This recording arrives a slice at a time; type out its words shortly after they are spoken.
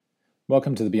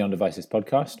Welcome to the Beyond Devices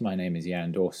podcast. My name is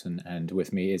Jan Dawson, and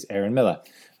with me is Aaron Miller.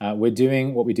 We're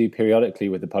doing what we do periodically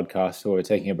with the podcast, or we're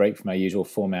taking a break from our usual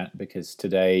format because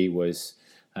today was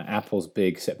Apple's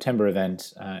big September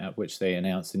event at which they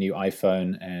announced the new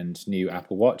iPhone and new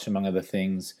Apple Watch, among other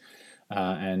things.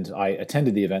 And I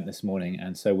attended the event this morning,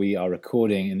 and so we are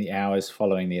recording in the hours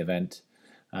following the event.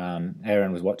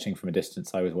 Aaron was watching from a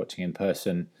distance, I was watching in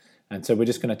person. And so we're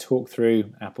just going to talk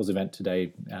through Apple's event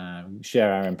today,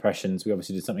 share our impressions. We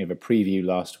obviously did something of a preview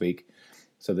last week,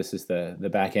 so this is the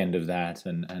back end of that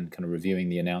and kind of reviewing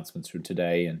the announcements from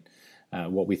today and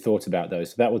what we thought about those.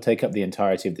 So that will take up the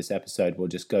entirety of this episode. We'll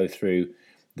just go through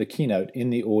the keynote in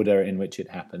the order in which it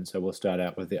happened. So we'll start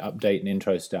out with the update and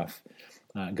intro stuff,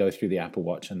 go through the Apple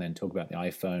Watch, and then talk about the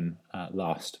iPhone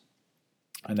last.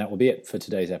 And that will be it for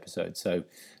today's episode. So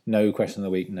no question of the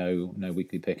week, no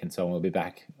weekly pick and so on. We'll be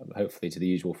back hopefully to the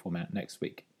usual format next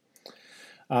week.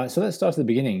 So let's start at the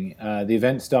beginning. The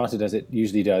event started as it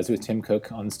usually does with Tim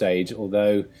Cook on stage,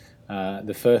 although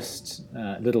the first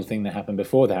little thing that happened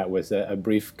before that was a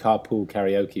brief carpool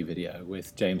karaoke video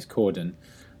with James Corden.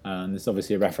 This is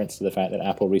obviously a reference to the fact that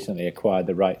Apple recently acquired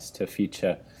the rights to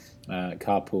feature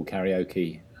carpool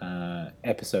karaoke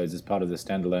episodes as part of the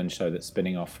standalone show that's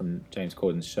spinning off from James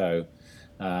Corden's show,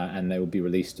 and they will be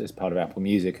released as part of Apple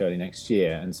Music early next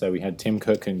year. And so we had Tim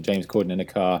Cook and James Corden in a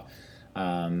car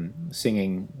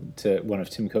singing to one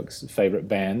of Tim Cook's favorite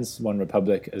bands, One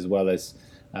Republic, as well as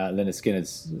Lynyrd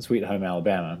Skynyrd's Sweet Home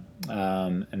Alabama.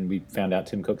 And we found out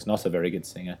Tim Cook's not a very good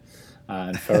singer.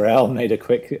 And Pharrell made a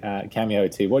quick cameo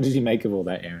too. What did you make of all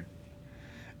that, Aaron?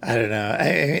 I don't know.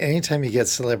 Anytime you get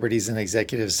celebrities and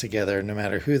executives together, no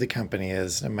matter who the company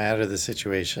is, no matter the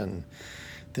situation,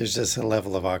 there's just a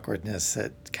level of awkwardness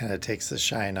that kind of takes the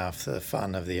shine off the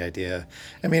fun of the idea.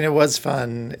 I mean, it was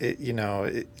fun.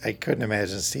 I couldn't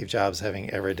imagine Steve Jobs having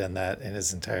ever done that in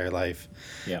his entire life.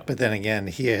 Yeah. But then again,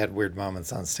 he had weird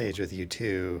moments on stage with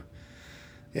U2.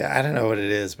 Yeah, I don't know what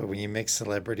it is, but when you mix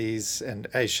celebrities, and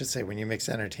I should say when you mix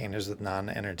entertainers with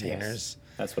non-entertainers, Yes,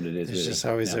 that's what it is. it's really. just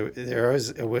always Yeah. they're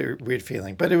always a weird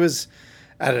feeling. But it was,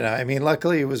 I don't know. I mean,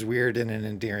 luckily it was weird in an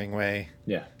endearing way,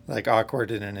 Yeah. like awkward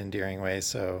in an endearing way.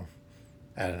 So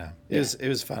I don't know. It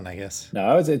was fun, I guess.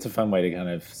 No, it's a fun way to kind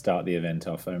of start the event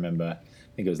off. I remember,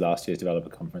 I think it was last year's developer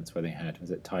conference where they had,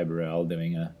 was it Ty Burrell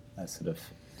doing a sort of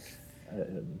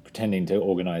pretending to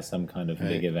organize some kind of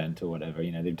big event or whatever.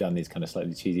 You know, they've done these kind of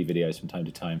slightly cheesy videos from time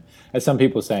to time. As some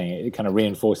people saying, it kind of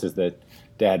reinforces the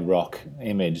dad rock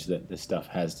image that this stuff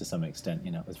has to some extent.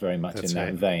 You know, it was very much That's in that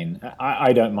right. vein.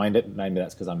 I don't mind it. Maybe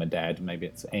that's because I'm a dad. Maybe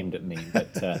it's aimed at me.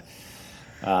 But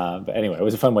anyway, it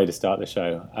was a fun way to start the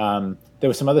show. There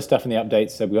was some other stuff in the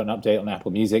updates. So we got an update on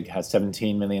Apple Music. It has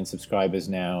 17 million subscribers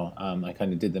now. I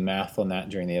kind of did the math on that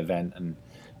during the event, and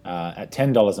at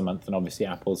 $10 a month, and obviously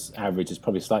Apple's average is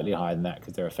probably slightly higher than that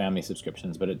because there are family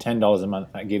subscriptions, but at $10 a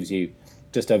month, that gives you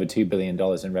just over $2 billion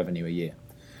in revenue a year.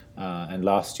 And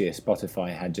last year,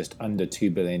 Spotify had just under 2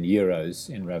 billion euros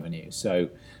in revenue. So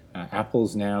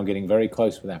Apple's now getting very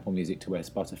close with Apple Music to where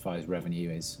Spotify's revenue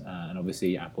is. And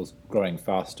obviously, Apple's growing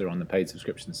faster on the paid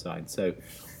subscription side. So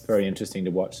very interesting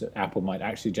to watch that Apple might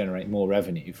actually generate more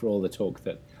revenue for all the talk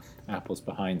that Apple's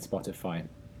behind Spotify.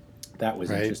 That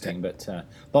was Right. interesting, but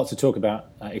lots to talk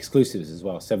about exclusives as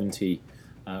well. 70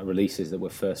 releases that were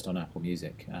first on Apple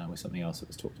Music was something else that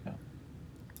was talked about.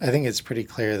 I think it's pretty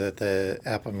clear that the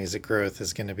Apple Music growth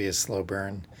is going to be a slow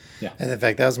burn. Yeah. And in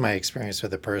fact, that was my experience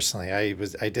with it personally. I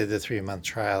did the 3-month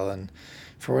trial, and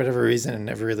for whatever reason, it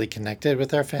never really connected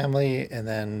with our family. And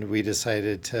then we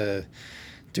decided to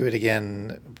do it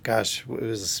again. Gosh, it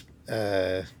was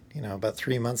about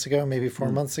 3 months ago, maybe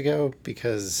 4 months ago,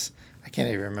 because I can't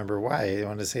even remember why. I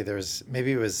want to say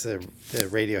maybe it was the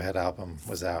Radiohead album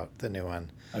was out, the new one.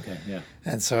 Okay, yeah.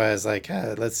 And so I was like,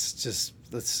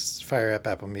 let's fire up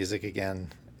Apple Music again.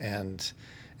 And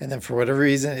then for whatever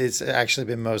reason, it's actually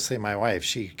been mostly my wife.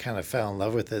 She kind of fell in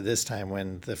love with it this time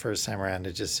when the first time around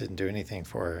it just didn't do anything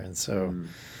for her. And so,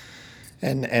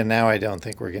 and now I don't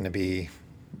think we're going to be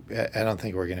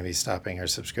stopping our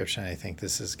subscription. I think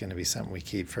this is going to be something we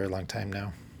keep for a long time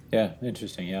now. Yeah,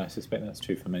 interesting. Yeah, I suspect that's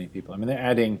true for many people. I mean, they're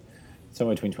adding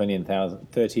somewhere between 20 and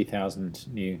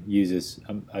 30,000 new users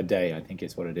a day, I think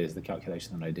is what it is, the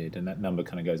calculation that I did. And that number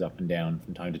kind of goes up and down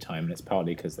from time to time. And it's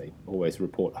partly because they always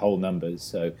report whole numbers.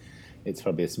 So it's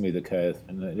probably a smoother curve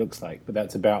than it looks like. But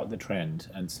that's about the trend.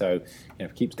 And so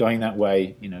if it keeps going that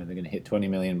way, they're going to hit 20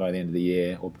 million by the end of the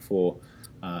year or before.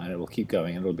 And it will keep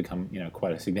going, and it'll become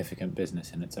quite a significant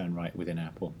business in its own right within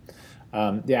Apple.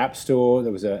 The App Store,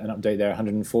 there was an update there,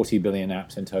 140 billion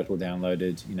apps in total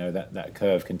downloaded. That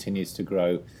curve continues to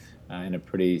grow in a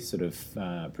pretty sort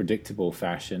of predictable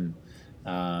fashion.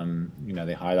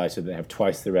 They highlighted they have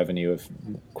twice the revenue of,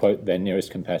 quote, their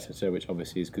nearest competitor, which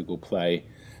obviously is Google Play.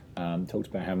 Talked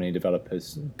about how many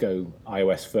developers go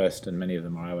iOS first, and many of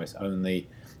them are iOS only.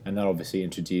 And that obviously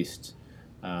introduced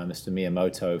Mr.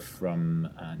 Miyamoto from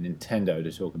Nintendo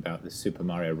to talk about the Super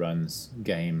Mario Runs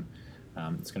game.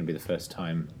 It's going to be the first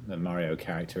time the Mario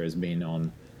character has been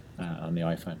on the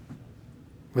iPhone.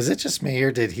 Was it just me,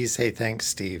 or did he say thanks,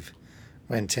 Steve,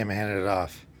 when Tim handed it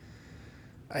off?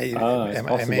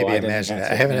 I maybe imagine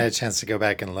that. I haven't had a chance to go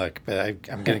back and look, but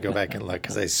I'm going to go back and look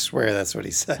because I swear that's what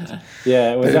he said.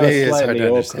 Yeah, it was slightly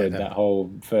awkward, that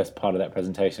whole first part of that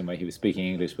presentation where he was speaking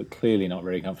English but clearly not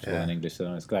very comfortable in English. So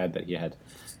I was glad that you had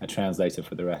a translator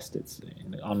for the rest. It's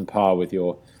on par with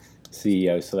your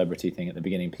CEO celebrity thing at the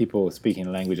beginning. People speaking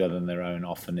a language other than their own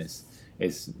often is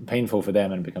painful for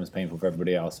them and becomes painful for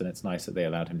everybody else. And it's nice that they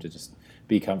allowed him to just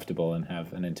be comfortable and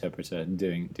have an interpreter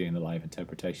doing the live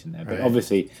interpretation there. But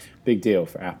obviously, big deal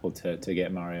for Apple to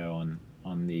get Mario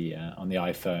on the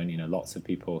iPhone. Lots of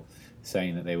people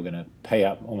saying that they were going to pay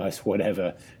up almost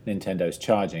whatever Nintendo's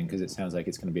charging, because it sounds like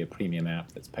it's going to be a premium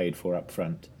app that's paid for up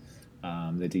front.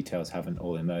 The details haven't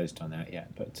all emerged on that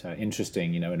yet, but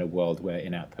interesting, in a world where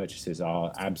in-app purchases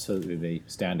are absolutely the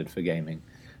standard for gaming,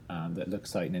 that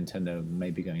looks like Nintendo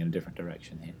may be going in a different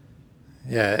direction here.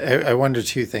 Yeah, I wonder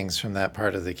two things from that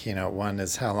part of the keynote. One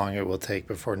is how long it will take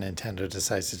before Nintendo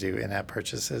decides to do in-app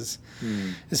purchases,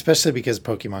 especially because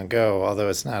Pokemon Go, although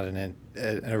it's not an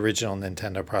original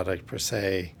Nintendo product per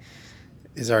se,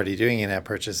 is already doing in-app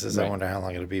purchases. Right. I wonder how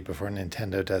long it'll be before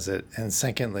Nintendo does it. And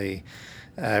secondly,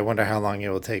 I wonder how long it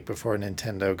will take before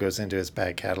Nintendo goes into its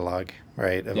back catalog,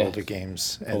 right, of older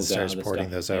games and starts porting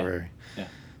those over. Yeah.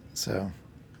 So...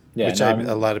 which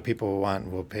a lot of people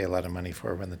will pay a lot of money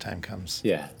for when the time comes.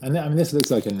 Yeah, and this looks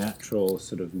like a natural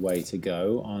sort of way to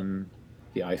go on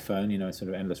the iPhone, sort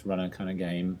of endless runner kind of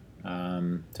game.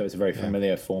 So it's a very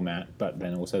familiar format, but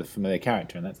then also a familiar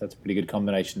character, and that's a pretty good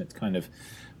combination. It's kind of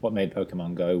what made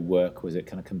Pokemon Go work, was it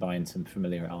kind of combined some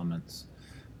familiar elements,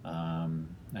 and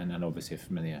then obviously a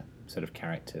familiar set of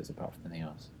characters apart from anything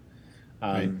else.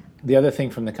 The other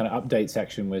thing from the kind of update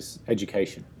section was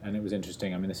education, and it was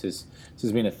interesting. This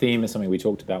has been a theme. It's something we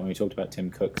talked about when we talked about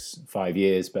Tim Cook's 5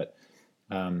 years, but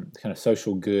kind of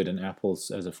social good and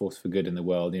Apple's as a force for good in the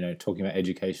world. Talking about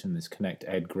education, this Connect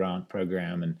Ed grant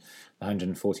program, and the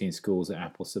 114 schools that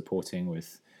Apple's supporting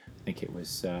with, I think it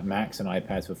was Macs and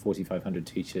iPads for 4,500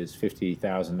 teachers,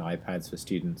 50,000 iPads for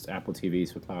students, Apple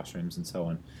TVs for classrooms, and so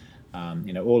on.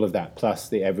 All of that, plus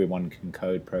the Everyone Can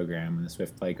Code program and the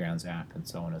Swift Playgrounds app and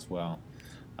so on as well.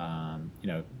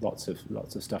 Lots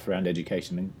of stuff around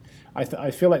education. And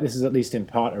I feel like this is at least in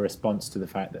part a response to the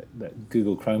fact that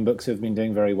Google Chromebooks have been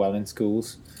doing very well in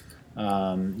schools.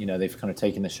 They've kind of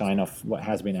taken the shine off what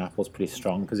has been Apple's pretty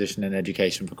strong position in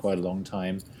education for quite a long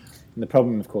time. And the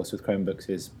problem, of course, with Chromebooks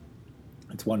is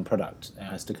it's one product. It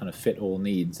has to kind of fit all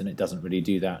needs, and it doesn't really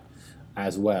do that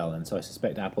as well. And so I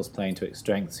suspect Apple's playing to its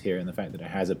strengths here in the fact that it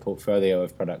has a portfolio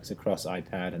of products across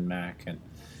iPad and Mac and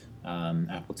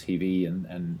Apple TV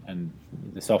and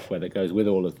the software that goes with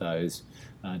all of those,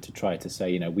 to try to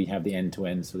say, we have the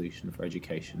end-to-end solution for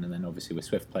education. And then obviously with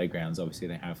Swift Playgrounds, obviously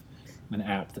they have an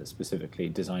app that's specifically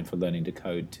designed for learning to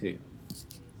code too.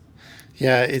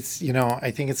 Yeah, it's,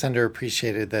 I think it's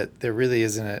underappreciated that there really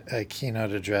isn't a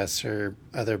keynote address or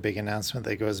other big announcement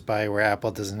that goes by where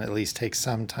Apple doesn't at least take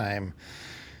some time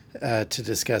to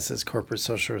discuss its corporate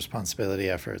social responsibility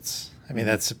efforts.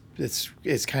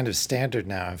 It's kind of standard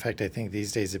now. In fact, I think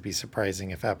these days it'd be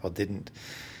surprising if Apple didn't,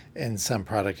 in some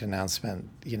product announcement,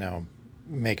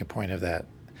 make a point of that.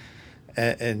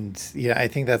 And I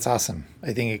think that's awesome.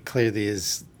 I think it clearly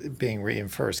is being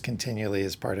reinforced continually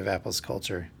as part of Apple's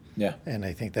culture. Yeah, and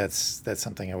I think that's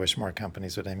something I wish more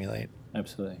companies would emulate.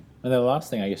 Absolutely. And the last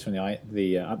thing, I guess, from the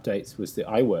updates was the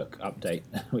iWork update,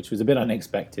 which was a bit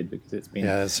unexpected because it's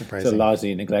been sort of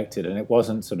largely neglected, and it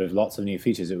wasn't sort of lots of new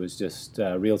features. It was just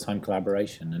real-time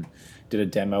collaboration, and did a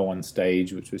demo on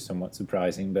stage, which was somewhat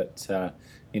surprising. But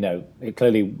it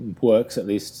clearly works, at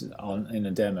least in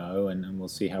a demo, and we'll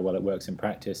see how well it works in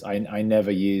practice. I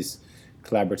never use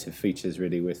collaborative features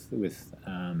really with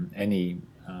any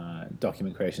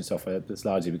document creation software. That's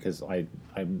largely because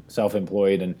I'm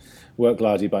self-employed and work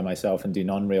largely by myself and do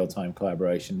non-real-time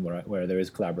collaboration where there is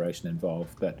collaboration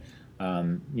involved. But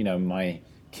my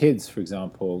kids, for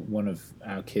example, one of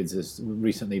our kids has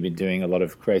recently been doing a lot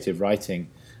of creative writing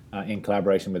in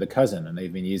collaboration with a cousin, and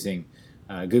they've been using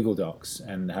Google Docs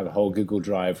and have a whole Google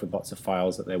Drive with lots of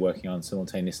files that they're working on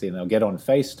simultaneously, and they'll get on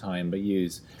FaceTime but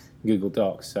use Google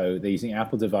Docs. So they're using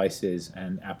Apple devices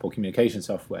and Apple communication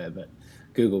software, but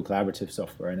Google collaborative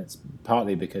software, and it's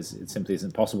partly because it simply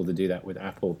isn't possible to do that with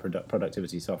Apple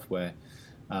productivity software.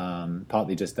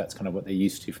 Partly just that's kind of what they're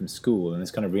used to from school, and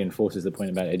this kind of reinforces the point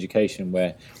about education,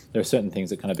 where there are certain things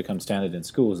that kind of become standard in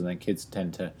schools, and then kids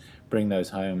tend to bring those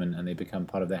home, and they become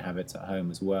part of their habits at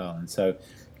home as well. And so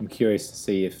I'm curious to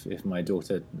see if my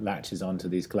daughter latches onto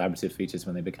these collaborative features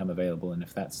when they become available, and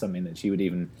if that's something that she would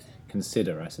even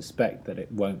consider. I suspect that it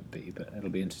won't be, but it'll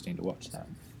be interesting to watch that.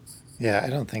 Yeah,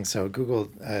 I don't think so. Google,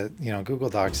 Google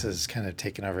Docs has kind of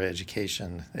taken over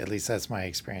education. At least that's my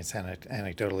experience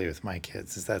anecdotally with my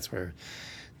kids, is that's where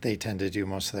they tend to do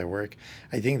most of their work.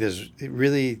 I think there's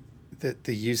really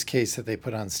the use case that they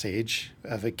put on stage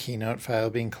of a Keynote file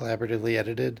being collaboratively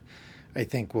edited, I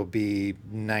think will be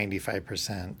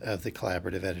 95% of the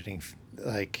collaborative editing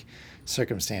like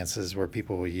circumstances where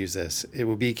people will use this. It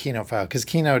will be a Keynote file, because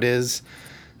Keynote is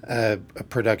a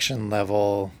production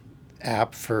level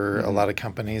app for a lot of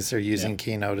companies. They're using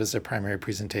Keynote as their primary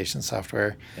presentation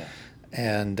software.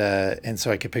 Yeah. And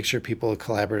so I could picture people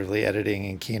collaboratively editing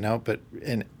in Keynote, but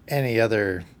in any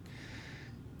other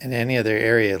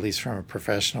area, at least from a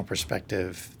professional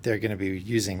perspective, they're going to be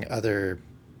using other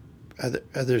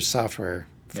software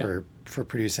for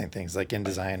producing things like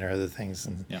InDesign or other things,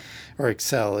 and or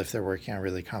Excel if they're working on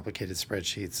really complicated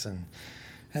spreadsheets.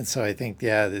 And so I think,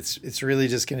 it's really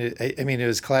just going to, I mean, it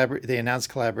was they announced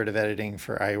collaborative editing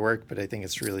for iWork, but I think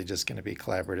it's really just going to be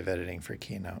collaborative editing for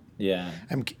Keynote. Yeah.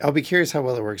 I'll be curious how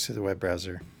well it works through the web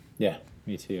browser. Yeah,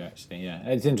 me too, actually. Yeah,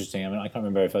 it's interesting. I mean, I can't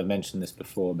remember if I've mentioned this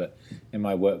before, but in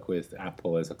my work with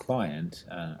Apple as a client,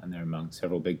 and they're among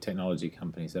several big technology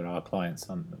companies that are our clients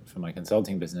for my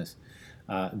consulting business,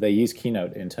 they use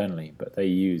Keynote internally, but they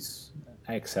use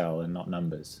Excel and not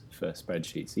numbers for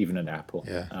spreadsheets, even at Apple.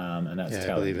 And that's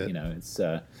telling. I believe it. You know, it's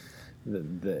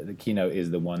the Keynote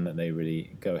is the one that they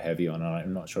really go heavy on.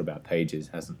 I'm not sure about Pages;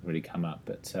 hasn't really come up,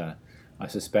 but I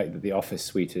suspect that the Office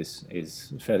suite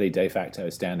is fairly de facto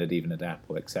standard even at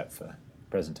Apple, except for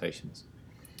presentations.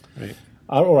 Right.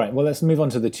 All right. Well, let's move on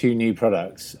to the two new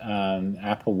products: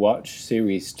 Apple Watch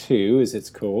Series 2, as it's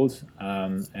called,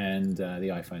 and the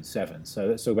iPhone 7. So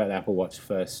let's talk about the Apple Watch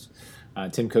first.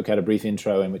 Tim Cook had a brief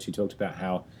intro in which he talked about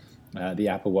how the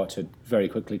Apple Watch had very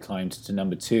quickly climbed to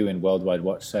number 2 in worldwide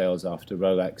watch sales after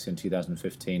Rolex in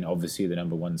 2015, obviously the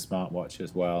number 1 smartwatch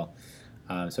as well,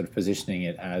 sort of positioning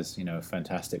it as, a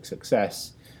fantastic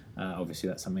success. Obviously,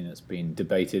 that's something that's been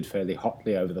debated fairly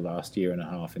hotly over the last year and a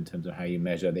half in terms of how you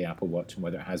measure the Apple Watch and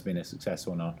whether it has been a success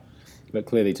or not. But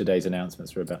clearly today's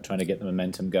announcements are about trying to get the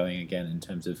momentum going again in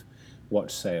terms of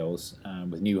watch sales,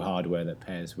 with new hardware that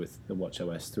pairs with the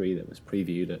watchOS 3 that was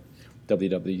previewed at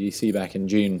WWDC back in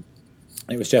June.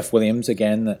 It was Jeff Williams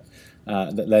again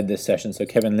that led this session. So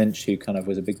Kevin Lynch, who kind of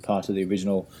was a big part of the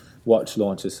original watch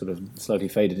launch, has sort of slowly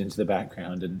faded into the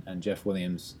background, and Jeff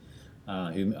Williams,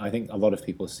 who I think a lot of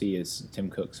people see as Tim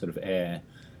Cook's sort of heir,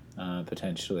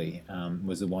 potentially,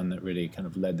 was the one that really kind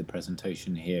of led the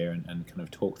presentation here and kind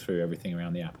of talked through everything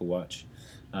around the Apple Watch.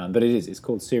 But it's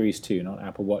called Series 2, not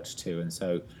Apple Watch 2. And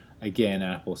so, again,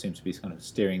 Apple seems to be kind of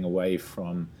steering away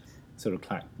from sort of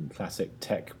classic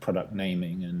tech product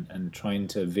naming and trying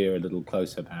to veer a little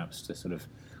closer, perhaps, to sort of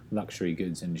luxury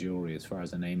goods and jewelry as far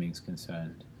as the naming is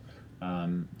concerned.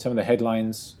 Some of the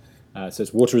headlines, so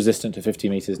it's water resistant to 50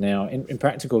 meters now. In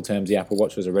practical terms, the Apple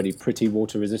Watch was already pretty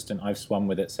water resistant. I've swum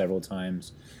with it several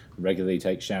times, regularly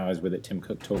take showers with it. Tim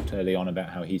Cook talked early on about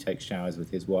how he takes showers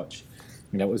with his watch.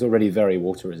 It was already very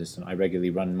water resistant. I regularly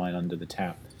run mine under the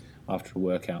tap after a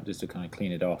workout just to kind of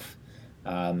clean it off.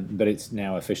 But it's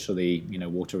now officially,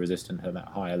 water resistant at that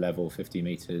higher level, 50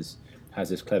 meters. Has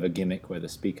this clever gimmick where the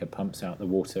speaker pumps out the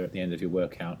water at the end of your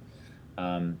workout,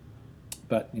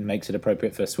 but it makes it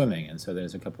appropriate for swimming. And so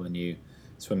there's a couple of new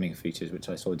swimming features which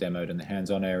I saw demoed in the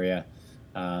hands-on area.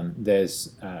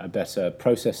 There's a better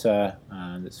processor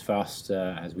that's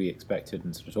faster, as we expected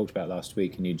and sort of talked about last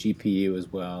week. A new GPU as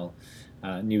well.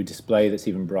 New display that's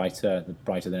even brighter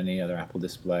than any other Apple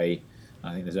display.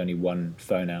 I think there's only one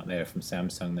phone out there from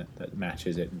Samsung that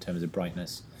matches it in terms of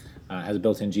brightness. Has a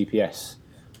built-in GPS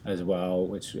as well,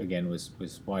 which again was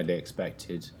widely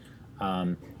expected.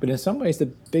 But in some ways, the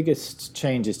biggest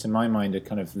changes to my mind are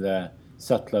kind of the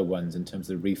subtler ones in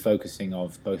terms of refocusing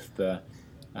of both the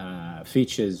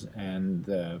features and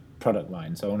the product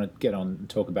line. So I want to get on and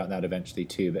talk about that eventually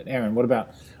too. But Aaron, what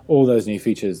about all those new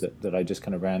features that I just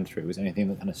kind of ran through? Was there anything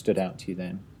that kind of stood out to you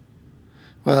then?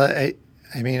 Well,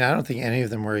 I mean, I don't think any of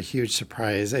them were a huge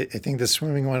surprise. I think the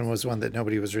swimming one was one that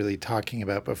nobody was really talking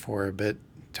about before, but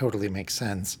totally makes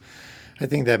sense. I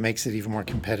think that makes it even more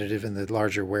competitive in the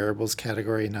larger wearables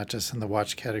category, not just in the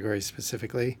watch category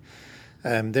specifically.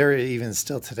 There are even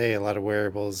still today a lot of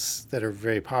wearables that are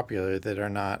very popular that are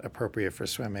not appropriate for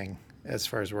swimming as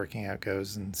far as working out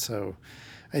goes, and so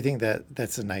I think that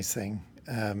that's a nice thing.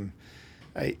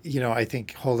 I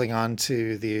think holding on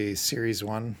to the Series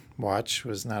One watch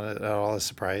was not at all a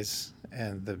surprise,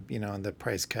 and the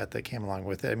price cut that came along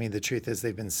with it. I mean, the truth is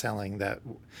they've been selling that,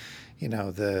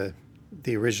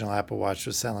 the original Apple Watch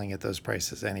was selling at those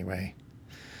prices anyway.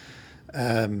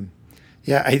 Um,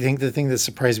 yeah, I think the thing that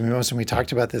surprised me most, and we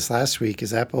talked about this last week,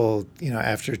 is Apple,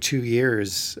 after 2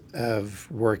 years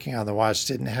of working on the watch,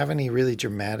 didn't have any really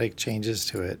dramatic changes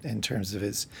to it in terms of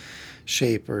its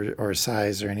shape or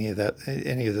size or any of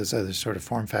those other sort of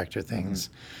form factor things.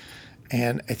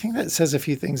 And I think that says a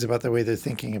few things about the way they're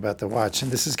thinking about the watch.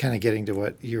 And this is kind of getting to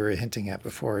what you were hinting at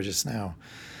before just now.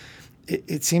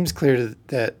 It seems clear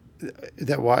that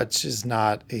watch is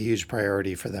not a huge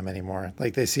priority for them anymore.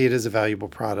 Like they see it as a valuable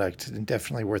product and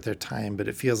definitely worth their time, but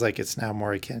it feels like it's now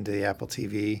more akin to the Apple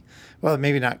TV. Well,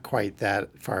 maybe not quite that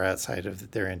far outside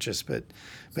of their interest, but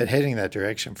heading that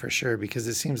direction for sure, because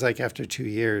it seems like after 2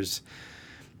 years,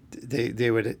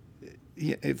 they would.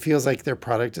 It feels like their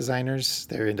product designers,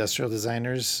 their industrial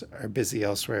designers, are busy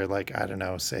elsewhere. Like I don't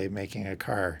know, say making a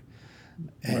car.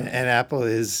 And Apple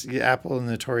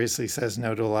notoriously says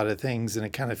no to a lot of things, and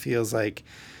it kind of feels like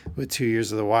with 2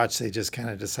 years of the watch, they just kind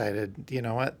of decided, you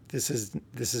know what, this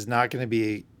is not going to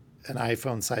be an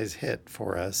iPhone size hit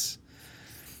for us.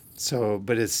 So,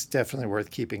 but it's definitely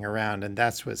worth keeping around, and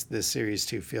that's what this Series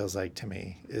 2 feels like to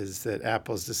me, is that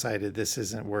Apple's decided this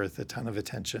isn't worth a ton of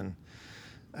attention,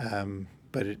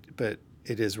 but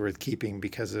it is worth keeping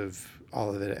because of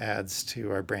all of it adds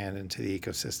to our brand and to the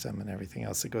ecosystem and everything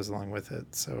else that goes along with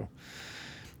it. So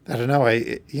I don't know.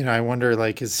 I wonder,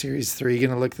 like, is Series 3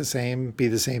 going to look the same, be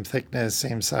the same thickness,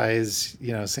 same size,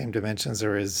 same dimensions,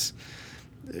 or is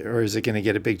it going to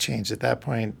get a big change at that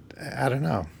point? I don't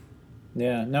know.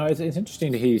 Yeah, no, it's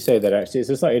interesting to hear you say that actually. It's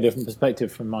a slightly different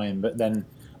perspective from mine, but then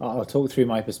I'll talk through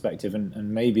my perspective,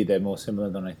 and maybe they're more similar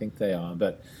than I think they are.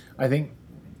 But I think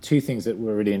two things that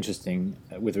were really interesting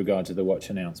with regard to the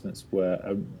watch announcements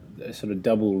were a sort of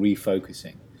double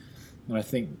refocusing. And I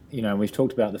think, and we've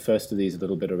talked about the first of these a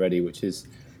little bit already, which is,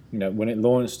 when it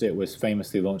launched, it was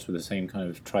famously launched with the same kind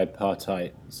of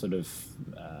tripartite sort of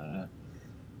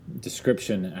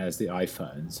description as the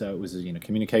iPhone. So it was a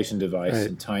communication device Right.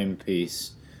 and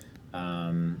timepiece,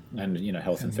 and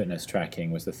health and fitness tracking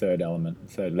was the third element,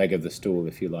 third leg of the stool,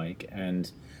 if you like.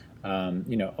 And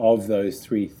of those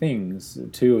three things,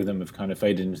 two of them have kind of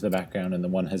faded into the background, and the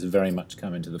one has very much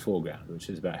come into the foreground, which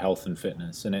is about health and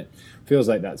fitness. And it feels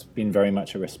like that's been very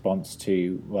much a response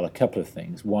to, well, a couple of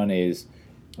things. One is,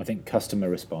 I think, customer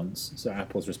response. So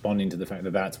Apple's responding to the fact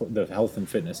that that's what the health and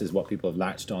fitness is, what people have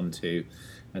latched onto.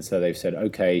 And so they've said,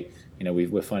 okay,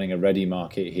 we're finding a ready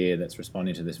market here that's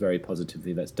responding to this very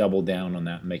positively. Let's double down on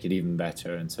that and make it even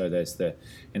better. And so there's the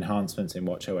enhancements in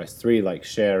watchOS 3, like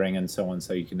sharing and so on,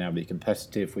 so you can now be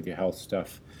competitive with your health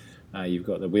stuff. You've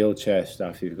got the wheelchair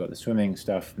stuff. You've got the swimming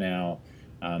stuff now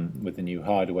with the new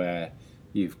hardware.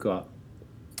 You've got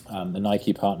the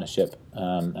Nike partnership,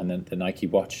 and then the Nike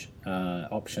watch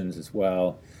options as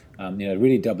well.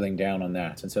 Really doubling down on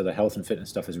that. And so the health and fitness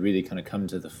stuff has really kind of come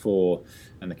to the fore,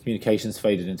 and the communications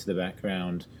faded into the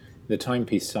background. The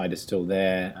timepiece side is still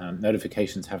there.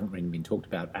 Notifications haven't really been talked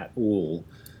about at all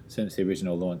since the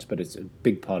original launch, but it's a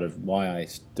big part of why I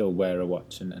still wear a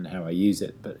watch and how I use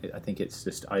it. But I think it's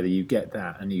just either you get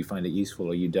that and you find it useful,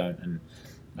 or you don't,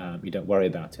 and you don't worry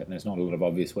about it. And there's not a lot of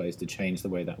obvious ways to change the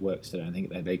way that works today. I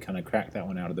think they kind of cracked that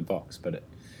one out of the box, but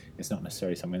it's not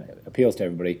necessarily something that appeals to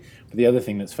everybody. But the other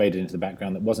thing that's faded into the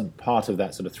background that wasn't part of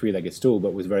that sort of three-legged stool,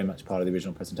 but was very much part of the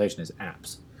original presentation, is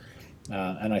apps.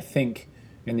 And I think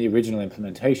in the original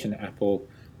implementation, Apple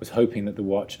was hoping that the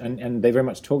watch, and they very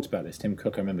much talked about this. Tim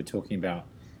Cook, I remember talking about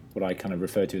what I kind of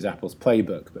refer to as Apple's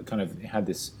playbook, but kind of had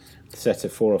this set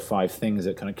of 4 or 5 things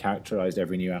that kind of characterized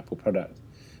every new Apple product,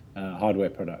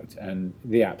 hardware product. And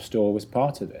the App Store was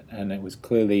part of it. And it was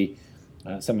clearly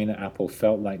something that Apple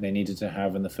felt like they needed to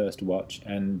have in the first watch,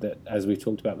 and that, as we've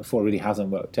talked about before, really hasn't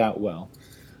worked out well.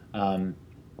 And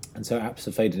so apps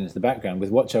have faded into the background.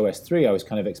 With watchOS 3, I was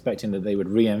kind of expecting that they would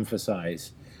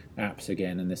re-emphasize apps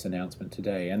again in this announcement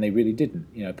today, and they really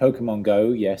didn't. Pokemon Go,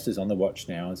 yes, is on the watch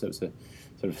now, and so it's a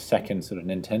sort of second sort of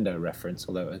Nintendo reference,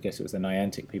 although I guess it was the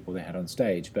Niantic people they had on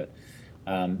stage. But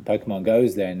Pokemon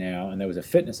Go's there now, and there was a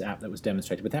fitness app that was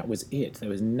demonstrated, but that was it. There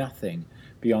was nothing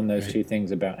beyond those two things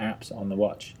about apps on the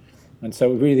watch. And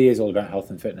so it really is all about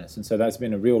health and fitness. And so that's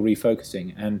been a real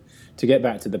refocusing. And to get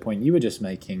back to the point you were just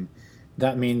making,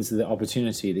 that means the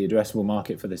opportunity, the addressable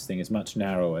market for this thing is much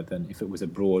narrower than if it was a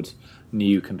broad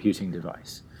new computing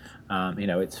device.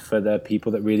 It's for the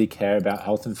people that really care about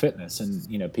health and fitness,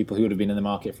 and people who would have been in the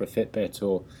market for a Fitbit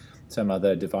or some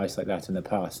other device like that in the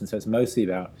past. And so it's mostly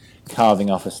about carving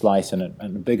off a slice, and a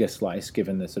bigger slice,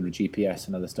 given the sort of GPS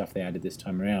and other stuff they added this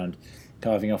time around,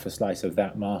 carving off a slice of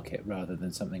that market rather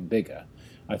than something bigger.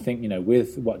 I think,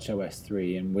 with WatchOS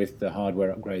 3 and with the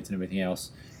hardware upgrades and everything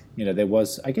else, there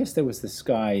was the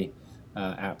Sky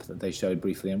app that they showed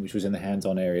briefly, which was in the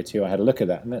hands-on area too. I had a look at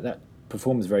that, and that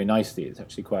performs very nicely. It's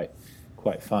actually quite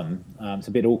fun. It's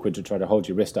a bit awkward to try to hold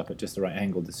your wrist up at just the right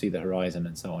angle to see the horizon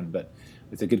and so on, but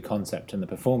it's a good concept, and the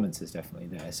performance is definitely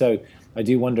there. So I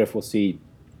do wonder if we'll see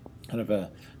kind of a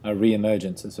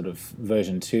re-emergence, a sort of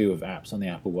version 2 of apps on the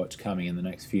Apple Watch coming in the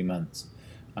next few months.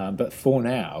 But for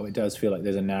now, it does feel like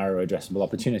there's a narrow addressable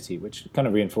opportunity, which kind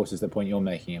of reinforces the point you're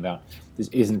making about this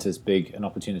isn't as big an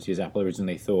opportunity as Apple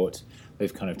originally thought.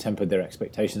 They've kind of tempered their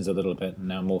expectations a little bit and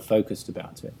now more focused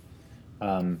about it.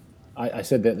 I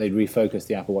said that they'd refocus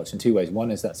the Apple Watch in 2 ways.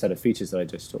 One is that set of features that I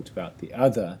just talked about. The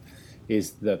other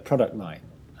is the product line,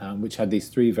 which had these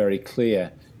 3 very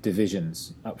clear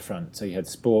divisions up front. So you had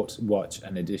Sport, Watch,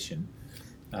 and Edition.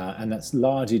 And that's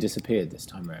largely disappeared this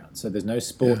time around. So there's no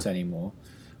Sport anymore.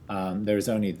 There is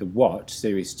only the Watch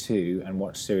Series 2 and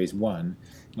Watch Series 1.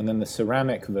 And then the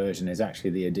ceramic version is actually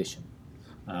the Edition.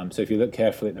 So if you look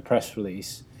carefully at the press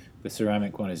release, the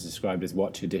ceramic one is described as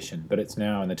Watch Edition, but it's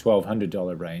now in the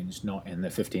 $1,200 range, not in the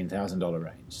 $15,000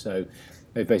 range. So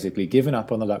they've basically given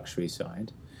up on the luxury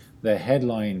side. Their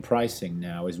headline pricing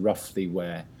now is roughly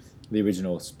where the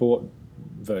original Sport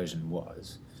version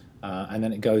was. And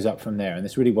then it goes up from there. And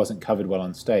this really wasn't covered well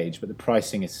on stage, but the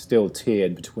pricing is still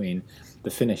tiered between the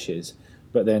finishes.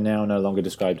 But they're now no longer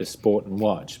described as Sport and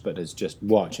Watch, but as just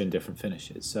Watch in different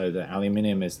finishes. So the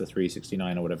aluminium is the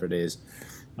 $369 or whatever it is,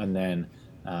 and then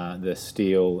the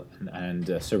steel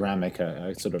and ceramic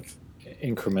are sort of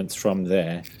increments from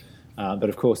there. But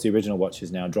of course, the original watch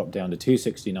is now dropped down to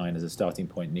 $269 as a starting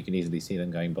point, and you can easily see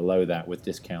them going below that with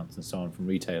discounts and so on from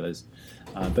retailers.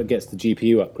 But gets the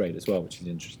GPU upgrade as well, which is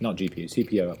interesting. Not GPU,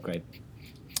 CPU upgrade.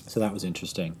 So that was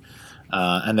interesting.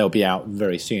 And they'll be out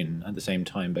very soon at the same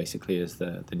time, basically, as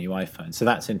the new iPhone. So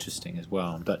that's interesting as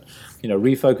well. But,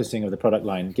 refocusing of the product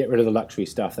line, get rid of the luxury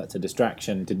stuff. That's a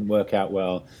distraction. Didn't work out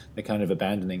well. They're kind of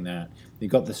abandoning that.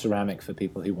 You've got the ceramic for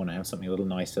people who want to have something a little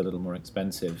nicer, a little more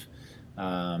expensive.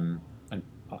 And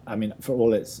I mean, for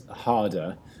all it's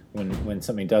harder, when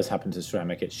something does happen to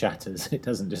ceramic, it shatters. It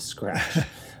doesn't just scratch.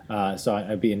 So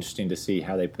it'd be interesting to see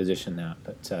how they position that.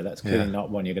 But that's clearly not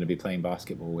one you're going to be playing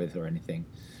basketball with or anything.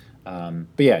 But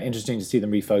yeah, interesting to see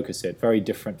them refocus it. Very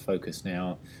different focus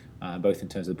now, both in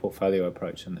terms of the portfolio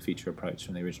approach and the feature approach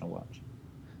from the original watch.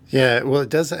 Yeah, well, it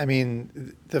does. I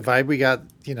mean, the vibe we got,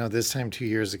 this time 2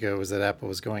 years ago was that Apple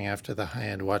was going after the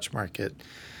high-end watch market,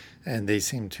 and they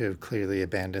seem to have clearly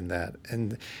abandoned that.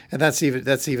 And that's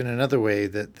even another way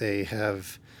that they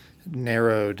have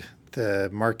narrowed the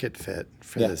market fit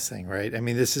for this thing, right? I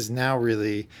mean, this is now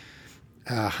really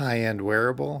a high-end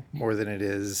wearable more than it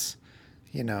is,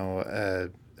 a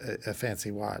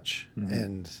fancy watch. Mm-hmm.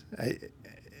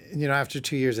 And after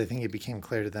 2 years, I think it became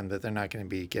clear to them that they're not going to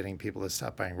be getting people to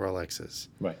stop buying Rolexes.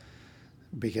 Right.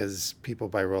 Because people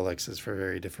buy Rolexes for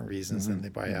very different reasons than they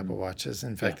buy Apple Watches.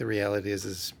 In fact, the reality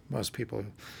is most people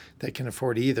that can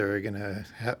afford either are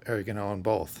going to own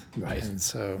both. Right. And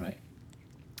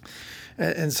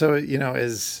so,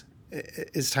 as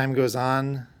time goes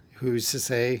on, who's to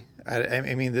say? I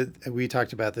mean, we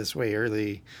talked about this way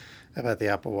early about the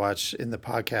Apple Watch in the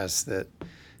podcast that,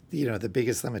 the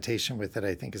biggest limitation with it,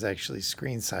 I think, is actually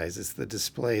screen size. It's the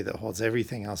display that holds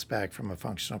everything else back from a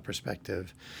functional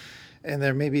perspective. And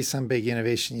there may be some big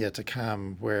innovation yet to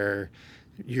come where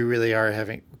you really are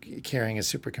carrying a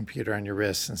supercomputer on your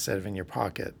wrist instead of in your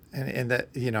pocket. And that,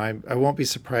 I won't be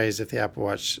surprised if the Apple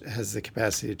Watch has the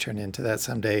capacity to turn into that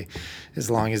someday, as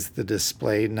long as the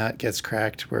display nut gets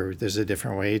cracked, where there's a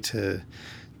different way to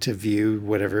view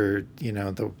whatever,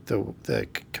 the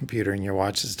computer in your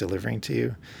watch is delivering to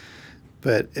you.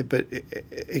 But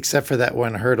except for that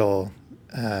one hurdle,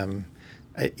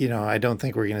 I don't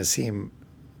think we're going to see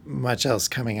much else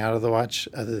coming out of the watch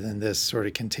other than this sort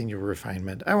of continual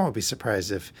refinement. I won't be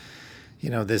surprised if,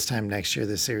 this time next year,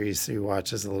 the Series 3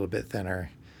 watch is a little bit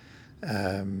thinner,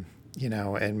 and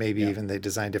maybe even they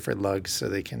design different lugs so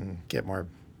they can get more,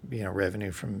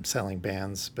 revenue from selling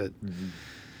bands. But,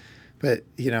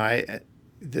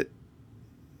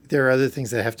 there are other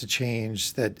things that have to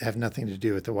change that have nothing to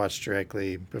do with the watch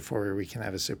directly before we can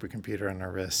have a supercomputer on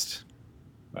our wrist.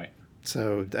 Right.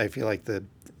 So I feel like I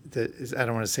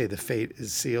don't want to say the fate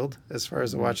is sealed as far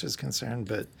as the watch is concerned,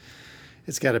 but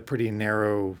it's got a pretty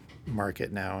narrow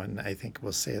market now, and I think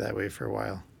we'll stay that way for a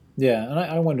while. Yeah, and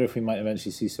I wonder if we might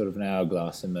eventually see sort of an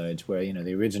hourglass emerge where,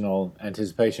 the original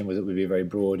anticipation was it would be very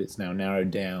broad. It's now narrowed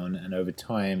down, and over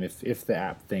time, if the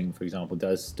app thing, for example,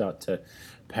 does start to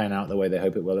pan out the way they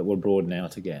hope it will broaden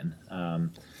out again.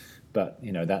 But,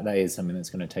 that is something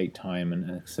that's going to take time, and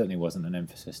it certainly wasn't an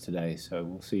emphasis today. So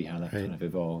we'll see how that kind of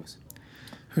evolves.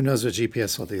 Who knows what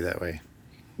GPS will do that way?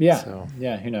 Yeah,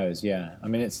 yeah, who knows? Yeah, I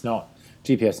mean,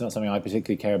 GPS is not something I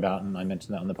particularly care about, and I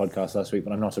mentioned that on the podcast last week,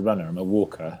 but I'm not a runner, I'm a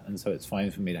walker, and so it's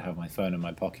fine for me to have my phone in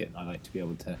my pocket, and I like to be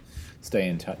able to stay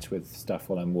in touch with stuff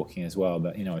while I'm walking as well.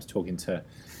 But, I was talking to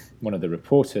one of the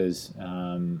reporters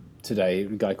today, a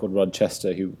guy called Rod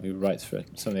Chester, who writes for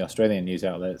some of the Australian news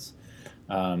outlets.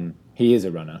 He is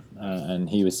a runner, and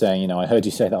he was saying, I heard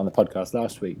you say that on the podcast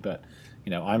last week, but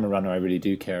I'm a runner. I really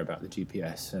do care about the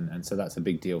GPS, and so that's a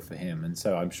big deal for him. And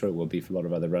so I'm sure it will be for a lot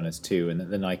of other runners too. And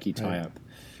the Nike tie-up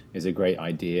is a great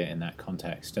idea in that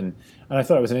context. And I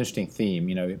thought it was an interesting theme,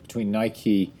 between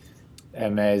Nike,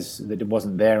 Hermes, that it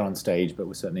wasn't there on stage, but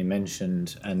was certainly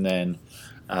mentioned, and then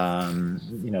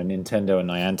Nintendo and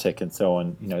Niantic and so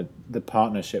on. The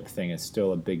partnership thing is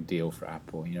still a big deal for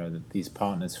Apple. That these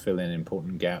partners fill in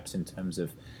important gaps in terms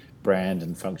of brand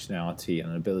and functionality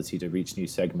and ability to reach new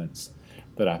segments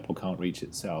that Apple can't reach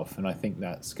itself. And I think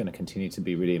that's going to continue to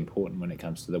be really important when it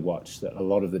comes to the watch, that a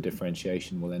lot of the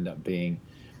differentiation will end up being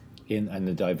and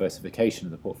the diversification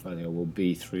of the portfolio will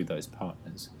be through those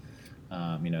partners.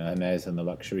 Hermes on the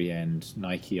luxury end,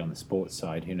 Nike on the sports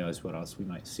side, who knows what else we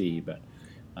might see, but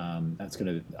that's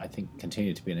going to, I think,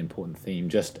 continue to be an important theme,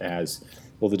 just as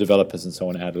all the developers and so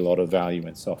on add a lot of value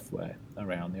in software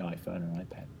around the iPhone and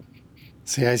iPad.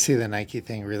 See, I see the Nike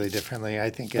thing really differently. I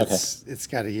think it's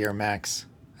got a year max.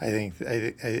 I think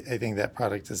that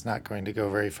product is not going to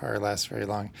go very far, last very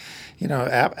long.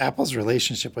 Apple's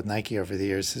relationship with Nike over the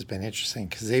years has been interesting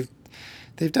because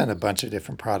they've done a bunch of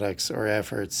different products or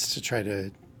efforts to try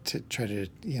to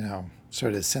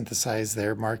sort of synthesize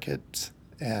their market,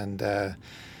 and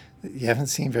you haven't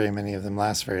seen very many of them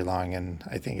last very long. And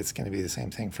I think it's going to be the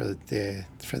same thing for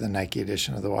the Nike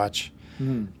edition of the watch.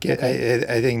 Okay.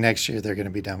 I think next year they're going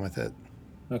to be done with it.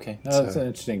 Okay, that's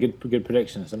interesting. Good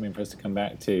prediction. Something for us to come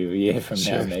back to a year from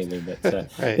now, maybe.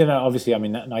 But right. Obviously, I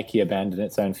mean, Nike abandoned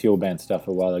its own fuel band stuff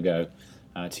a while ago,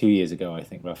 2 years ago, I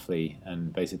think, roughly,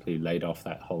 and basically laid off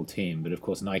that whole team. But of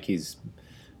course, Nike's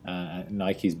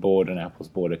board and Apple's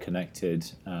board are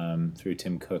connected through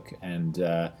Tim Cook, and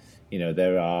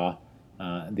there are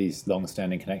these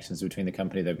long-standing connections between the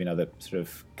company. There have been other sort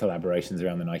of collaborations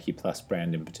around the Nike Plus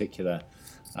brand in particular.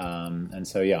 And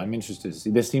so, I'm interested to see.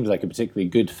 This seems like a particularly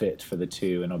good fit for the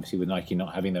two, and obviously with Nike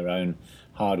not having their own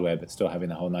hardware, but still having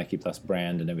the whole Nike Plus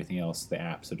brand and everything else, the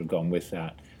apps that have gone with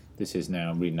that. This is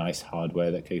now really nice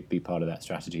hardware that could be part of that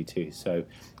strategy too. So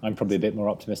I'm probably a bit more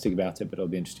optimistic about it, but it'll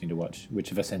be interesting to watch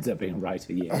which of us ends up being right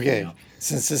a year. Okay,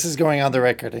 since this is going on the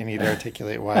record, I need to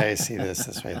articulate why I see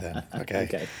this way then.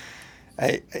 Okay.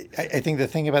 I think the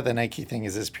thing about the Nike thing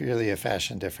is it's purely a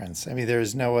fashion difference. I mean, there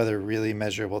is no other really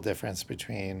measurable difference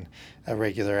between a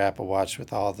regular Apple Watch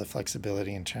with all the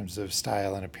flexibility in terms of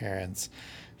style and appearance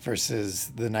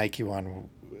versus the Nike one,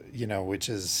 which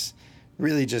is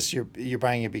really just you're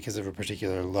buying it because of a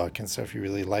particular look. And so if you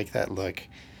really like that look,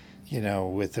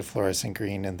 with the fluorescent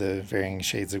green and the varying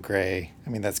shades of gray, I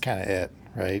mean, that's kind of it.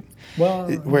 Right. Well,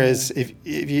 whereas if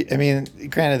you, I mean,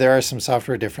 granted there are some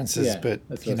software differences, but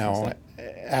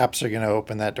apps are going to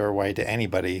open that door wide to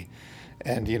anybody,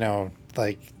 and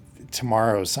like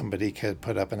tomorrow somebody could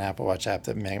put up an Apple Watch app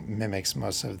that mimics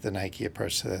most of the Nike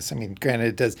approach to this. I mean,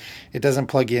 granted it doesn't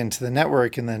plug into the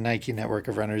network, and the Nike network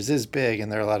of runners is big,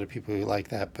 and there are a lot of people who like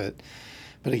that, but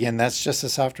again, that's just a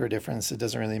software difference. It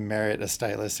doesn't really merit a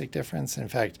stylistic difference. In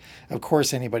fact, of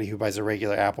course, anybody who buys a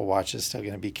regular Apple Watch is still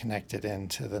going to be connected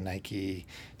into the Nike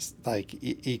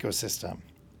ecosystem.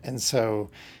 And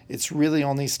so it's really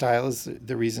only style is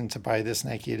the reason to buy this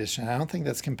Nike edition. I don't think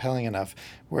that's compelling enough.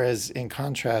 Whereas in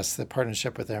contrast, the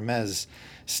partnership with Hermes,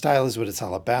 style is what it's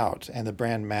all about, and the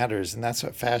brand matters, and that's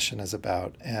what fashion is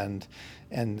about. And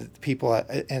people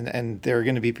and there are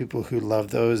going to be people who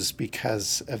love those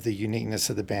because of the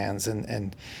uniqueness of the bands,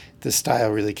 and the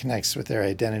style really connects with their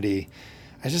identity.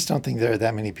 I just don't think there are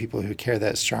that many people who care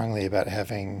that strongly about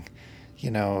having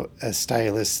a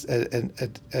stylist,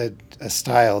 a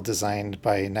style designed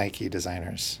by Nike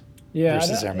designers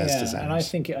versus Hermes designers. And I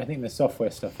think the software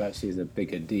stuff actually is a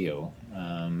bigger deal.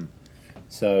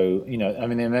 So, I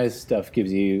mean, the Hermes stuff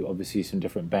gives you obviously some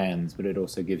different bands, but it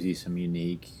also gives you some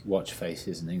unique watch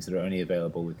faces and things that are only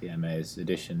available with the Hermes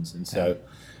editions. And so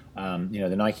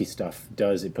The Nike stuff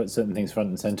does, it puts certain things front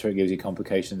and center. It gives you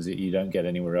complications that you don't get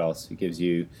anywhere else. It gives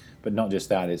you, but not just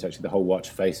that, it's actually the whole watch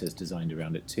face is designed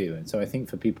around it too. And so I think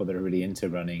for people that are really into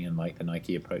running and like the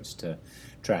Nike approach to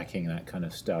tracking that kind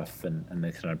of stuff and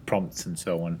the kind of prompts and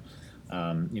so on,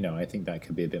 I think that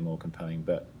could be a bit more compelling.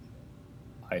 But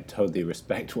I totally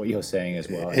respect what you're saying as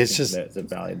well. It's just that's a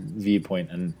valid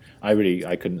viewpoint, and I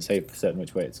couldn't say for certain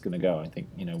which way it's going to go. I think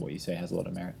what you say has a lot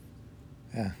of merit.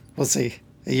 Yeah, we'll see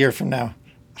a year from now.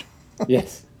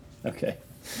 Yes. Okay.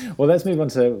 Well, let's move on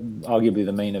to arguably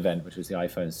the main event, which was the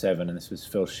iPhone 7, and this was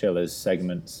Phil Schiller's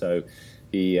segment. So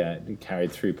he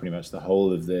carried through pretty much the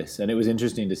whole of this, and it was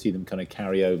interesting to see them kind of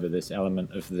carry over this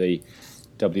element of the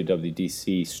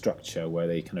WWDC structure where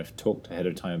they kind of talked ahead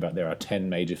of time about there are 10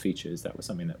 major features. That was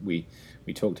something that we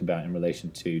talked about in relation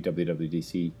to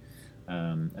WWDC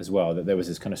as well, that there was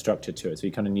this kind of structure to it. So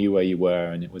you kind of knew where you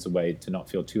were, and it was a way to not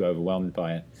feel too overwhelmed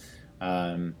by it.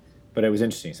 But it was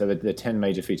interesting. So the 10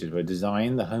 major features were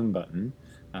design, the home button,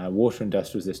 water and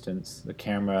dust resistance, the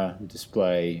camera,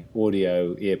 display,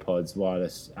 audio, earpods,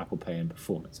 wireless, Apple Pay, and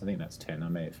performance. I think that's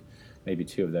 10. Maybe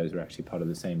 2 of those were actually part of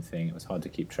the same thing. It was hard to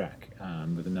keep track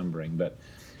with the numbering, but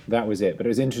that was it. But it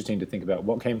was interesting to think about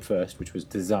what came first, which was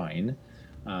design.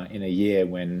 In a year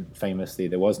when famously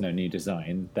there was no new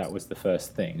design, that was the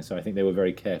first thing. So I think they were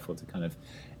very careful to kind of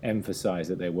emphasize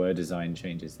that there were design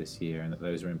changes this year and that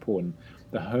those are important.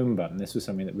 The home button, this was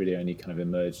something that really only kind of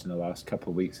emerged in the last couple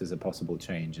of weeks as a possible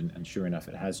change, and sure enough,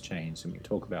 it has changed, and we can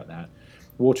talk about that.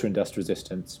 Water and dust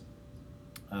resistance,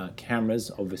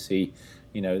 cameras, obviously,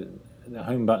 the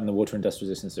home button, the water and dust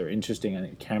resistance are interesting. I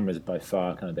think cameras by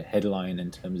far kind of the headline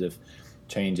in terms of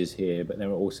changes here, but there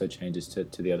are also changes to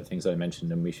the other things I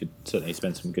mentioned, and we should certainly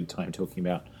spend some good time talking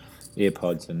about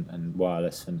earpods and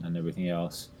wireless and everything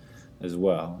else as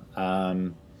well.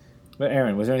 But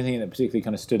Aaron, was there anything that particularly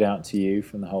kind of stood out to you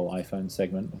from the whole iPhone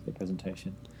segment of the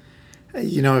presentation?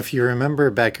 If you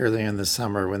remember back earlier in the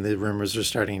summer when the rumors were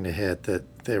starting to hit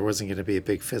that there wasn't going to be a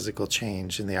big physical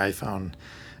change in the iPhone,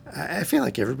 I feel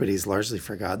like everybody's largely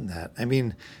forgotten that. I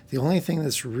mean, the only thing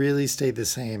that's really stayed the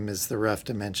same is the rough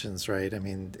dimensions, right? I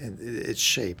mean, its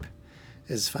shape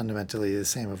is fundamentally the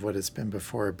same of what it's been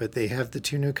before, but they have the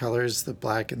 2 new colors, the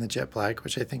black and the jet black,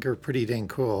 which I think are pretty dang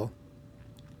cool.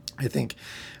 I think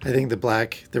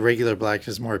the regular black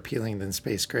is more appealing than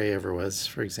space gray ever was,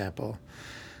 for example.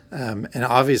 And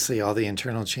obviously all the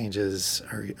internal changes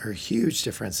are huge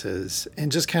differences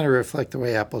and just kind of reflect the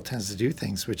way Apple tends to do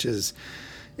things, which is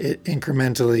it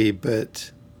incrementally,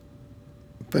 but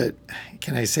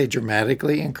can I say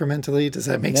dramatically incrementally? Does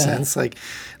that make sense? Like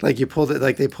they pull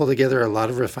together a lot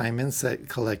of refinements that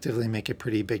collectively make a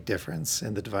pretty big difference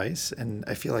in the device. And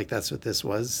I feel like that's what this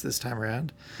was this time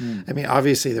around. I mean,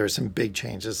 obviously there are some big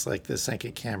changes like the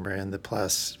second camera and the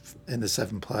Plus and the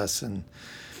 7 Plus and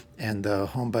the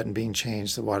home button being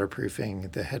changed, the waterproofing,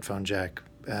 the headphone jack.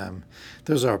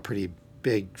 Those are pretty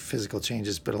big physical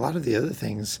changes, but a lot of the other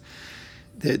things,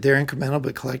 they're incremental,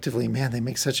 but collectively, man, they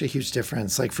make such a huge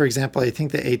difference. Like, for example, I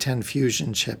think the A10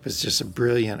 Fusion chip is just a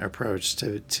brilliant approach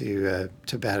to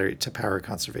power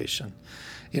conservation.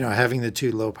 Having the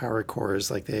 2 low power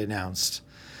cores like they announced,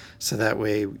 so that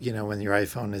way, when your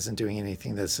iPhone isn't doing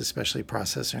anything that's especially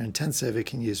processor intensive, it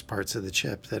can use parts of the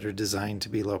chip that are designed to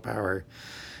be low power.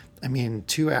 I mean,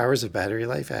 2 hours of battery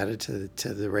life added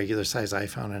to the regular size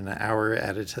iPhone and an hour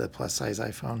added to the plus size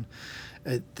iPhone,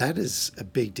 that is a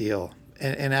big deal.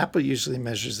 And Apple usually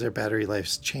measures their battery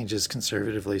life changes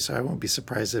conservatively, so I won't be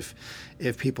surprised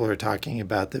if people are talking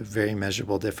about the very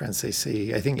measurable difference they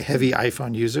see. I think heavy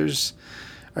iPhone users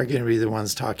are going to be the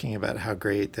ones talking about how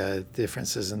great the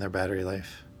difference is in their battery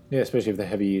life. Yeah, especially if the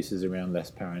heavy use is around less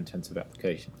power-intensive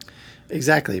applications.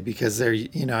 Exactly, because they're,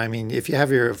 if you have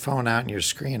your phone out and your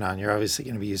screen on, you're obviously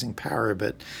going to be using power,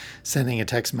 but sending a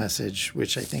text message,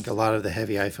 which I think a lot of the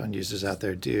heavy iPhone users out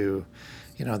there do,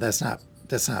 that's not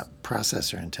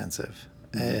processor intensive.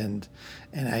 And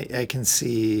I can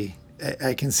see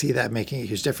that making a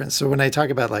huge difference. So when I talk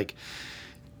about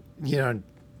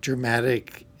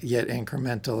dramatic yet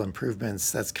incremental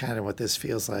improvements, that's kind of what this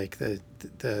feels like.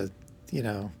 The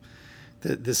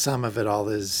sum of it all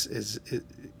is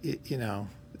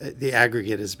the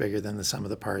aggregate is bigger than the sum of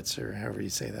the parts, or however you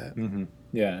say that. Mm-hmm.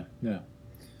 Yeah.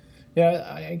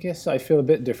 I guess I feel a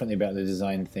bit differently about the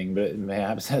design thing, but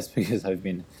perhaps that's because I've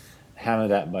been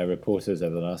hammered at by reporters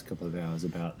over the last couple of hours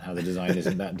about how the design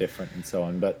isn't that different and so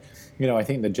on. But I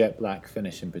think the jet black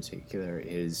finish in particular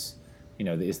is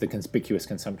the conspicuous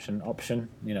consumption option.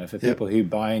 For people who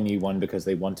buy a new one because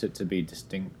they want it to be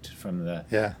distinct from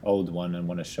the old one and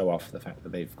want to show off the fact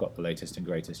that they've got the latest and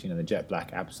greatest. The jet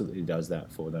black absolutely does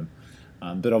that for them.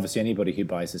 But obviously, anybody who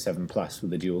buys the 7 Plus with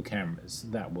the dual cameras,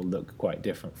 that will look quite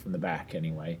different from the back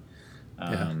anyway,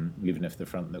 even if the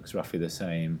front looks roughly the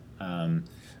same.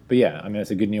 But yeah, I mean,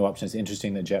 it's a good new option. It's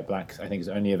interesting that Jet Black, I think, is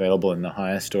only available in the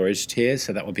higher storage tiers,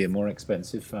 so that would be a more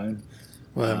expensive phone.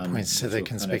 Well, it points to the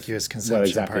conspicuous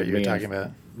consumption part you're talking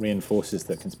about. Reinforces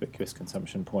the conspicuous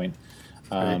consumption point.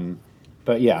 Right.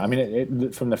 But yeah, I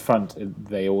mean, from the front,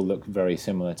 they all look very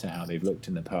similar to how they've looked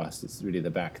in the past. It's really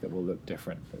the back that will look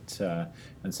different. But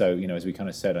and so, as we kind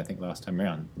of said, I think last time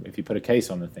around, if you put a case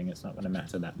on the thing, it's not going to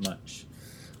matter that much,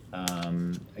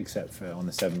 except for on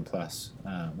the 7 Plus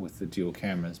with the dual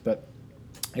cameras. But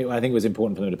I think it was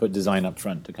important for them to put design up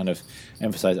front to kind of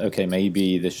emphasize, okay,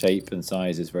 maybe the shape and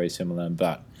size is very similar,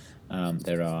 but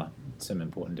there are some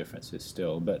important differences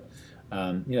still. But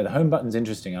the home button's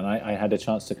interesting, and I had a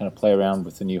chance to kind of play around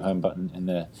with the new home button in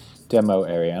the demo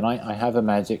area. And I have a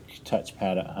Magic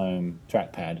touchpad at home,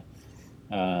 trackpad,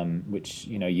 which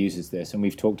uses this. And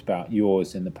we've talked about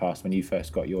yours in the past. When you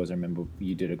first got yours, I remember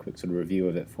you did a quick sort of review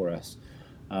of it for us.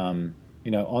 On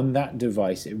that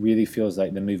device, it really feels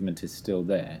like the movement is still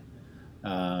there.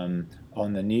 On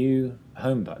the new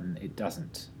home button, it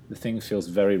doesn't. The thing feels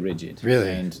very rigid.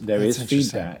 Really? And there is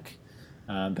feedback.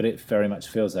 But it very much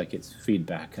feels like it's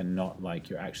feedback and not like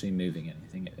you're actually moving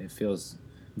anything. It feels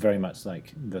very much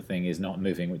like the thing is not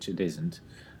moving, which it isn't.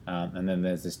 And then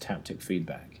there's this taptic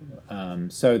feedback.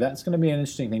 So that's going to be an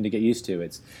interesting thing to get used to.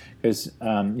 It's because,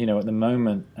 at the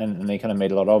moment, and they kind of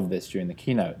made a lot of this during the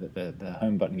keynote, that the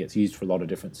home button gets used for a lot of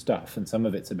different stuff. And some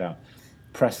of it's about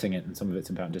pressing it and some of it's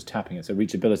about just tapping it. So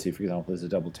reachability, for example, is a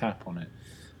double tap on it.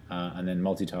 And then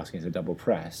multitasking is a double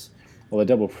press. Well, a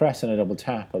double press and a double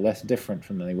tap are less different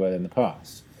from than they were in the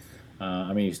past.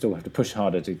 You still have to push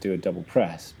harder to do a double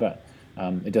press, but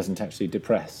it doesn't actually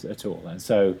depress at all. And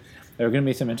so there are going to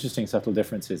be some interesting subtle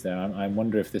differences there. I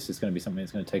wonder if this is going to be something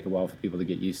that's going to take a while for people to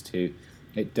get used to.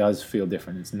 It does feel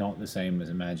different. It's not the same as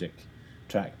a Magic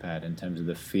trackpad in terms of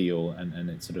the feel and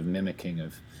its sort of mimicking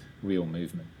of real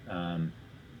movement.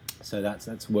 So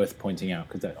that's worth pointing out,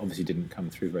 because that obviously didn't come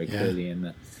through very clearly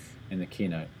in the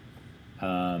keynote.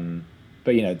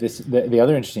 But the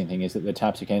other interesting thing is that the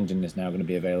Taptic engine is now going to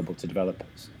be available to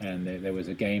developers. And there was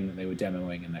a game that they were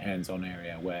demoing in the hands-on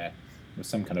area where it was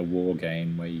some kind of war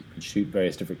game where you could shoot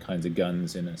various different kinds of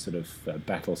guns in a sort of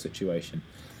battle situation.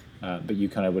 But you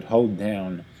kind of would hold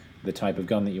down the type of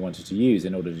gun that you wanted to use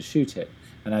in order to shoot it.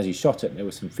 And as you shot it, there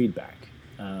was some feedback.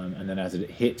 And then as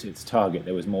it hit its target,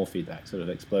 there was more feedback, sort of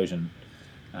explosion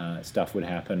stuff would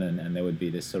happen, and there would be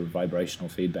this sort of vibrational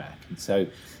feedback. And so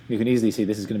you can easily see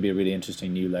this is going to be a really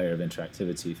interesting new layer of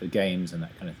interactivity for games and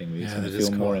that kind of thing, where it's going to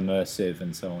feel more immersive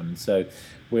and so on. And so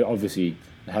we're obviously,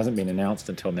 it hasn't been announced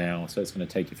until now, so it's going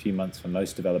to take a few months for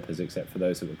most developers, except for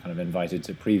those that were kind of invited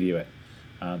to preview it,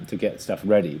 to get stuff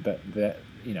ready. But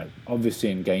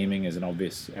obviously in gaming is an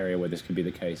obvious area where this could be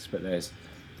the case, but there's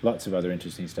lots of other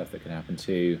interesting stuff that can happen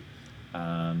too.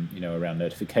 Around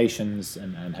notifications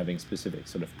and having specific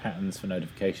sort of patterns for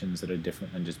notifications that are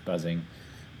different than just buzzing,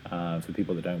 for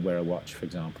people that don't wear a watch, for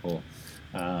example.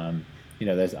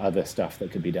 There's other stuff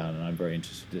that could be done, and I'm very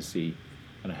interested to see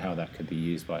kind of how that could be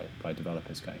used by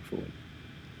developers going forward.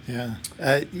 Yeah.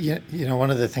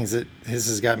 One of the things that this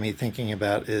has got me thinking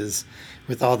about is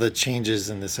with all the changes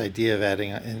and this idea of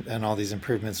adding and all these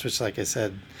improvements, which, like I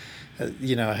said,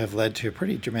 have led to a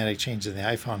pretty dramatic change in the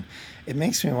iPhone. It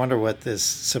makes me wonder what this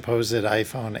supposed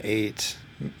iPhone 8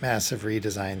 massive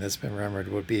redesign that's been rumored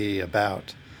would be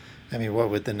about. I mean, what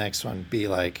would the next one be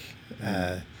like?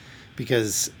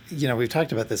 Because, we've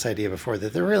talked about this idea before,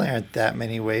 that there really aren't that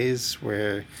many ways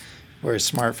where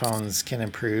smartphones can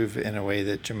improve in a way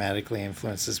that dramatically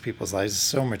influences people's lives. It's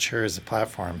so mature as a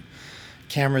platform.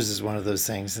 Cameras is one of those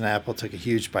things, and Apple took a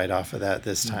huge bite off of that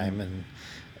this time.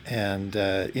 And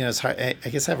it's hard. I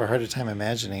guess I have a harder time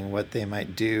imagining what they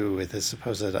might do with this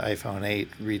supposed iPhone 8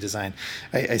 redesign.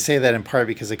 I say that in part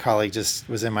because a colleague just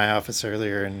was in my office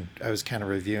earlier, and I was kind of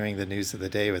reviewing the news of the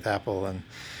day with Apple, and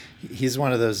he's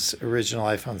one of those original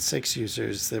iPhone 6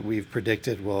 users that we've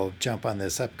predicted will jump on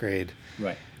this upgrade.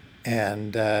 Right.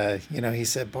 And, he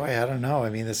said, boy, I don't know. I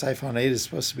mean, this iPhone 8 is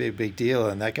supposed to be a big deal,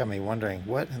 and that got me wondering,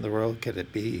 what in the world could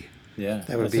it be? Yeah,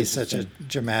 that would be such a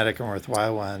dramatic and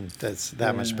worthwhile one that's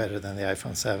that much better than the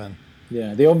iPhone 7.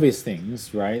 Yeah, the obvious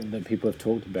things, right, that people have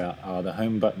talked about are the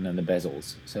home button and the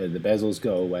bezels. So the bezels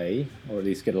go away, or at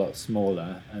least get a lot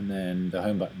smaller, and then the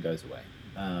home button goes away.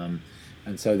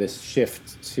 And so this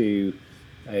shift to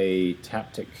a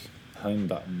taptic home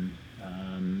button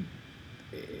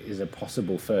is a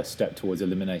possible first step towards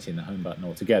eliminating the home button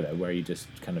altogether, where you just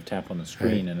kind of tap on the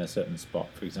screen in a certain spot,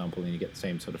 for example, and you get the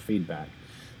same sort of feedback.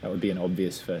 That would be an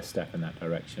obvious first step in that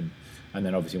direction. And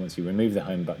then obviously once you remove the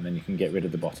home button, then you can get rid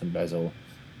of the bottom bezel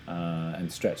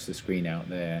and stretch the screen out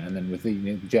there. And then with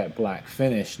the jet black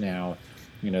finish now,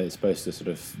 it's supposed to sort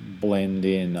of blend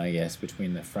in, I guess,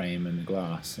 between the frame and the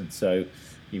glass. And so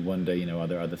you wonder, are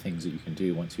there other things that you can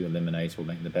do once you eliminate or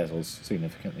make the bezels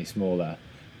significantly smaller?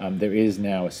 There is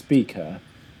now a speaker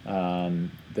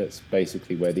that's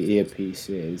basically where the earpiece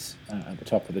is at the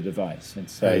top of the device. And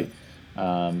so,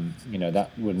 that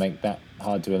would make that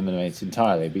hard to eliminate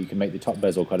entirely, but you can make the top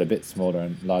bezel quite a bit smaller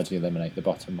and largely eliminate the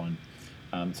bottom one.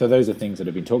 So those are things that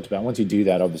have been talked about. Once you do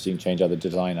that, obviously you can change other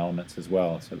design elements as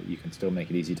well, so that you can still make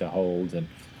it easy to hold and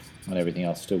everything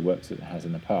else still works as it has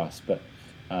in the past. But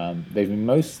they've been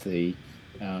mostly,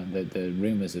 the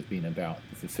rumors have been about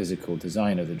the physical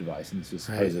design of the device, and this is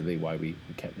supposedly why we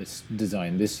kept this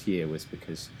design this year, was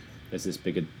because there's this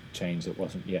bigger change that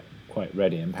wasn't yet quite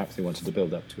ready, and perhaps they wanted to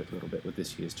build up to it a little bit with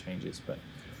this year's changes. But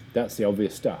that's the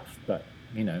obvious stuff. But,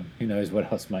 who knows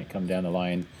what else might come down the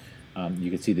line.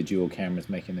 You could see the dual cameras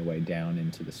making their way down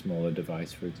into the smaller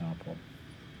device, for example.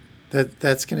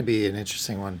 That's going to be an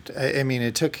interesting one. I mean,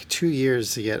 it took 2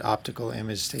 years to get optical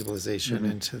image stabilization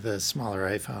into the smaller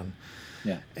iPhone.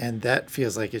 Yeah. And that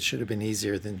feels like it should have been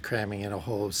easier than cramming in a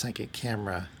whole second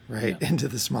camera into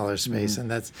the smaller space. And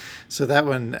that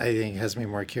one, I think, has me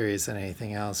more curious than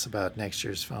anything else about next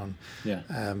year's phone. Yeah.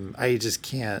 I just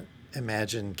can't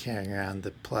imagine carrying around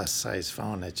the plus size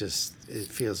phone. It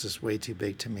feels just way too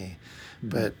big to me.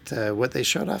 But what they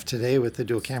showed off today with the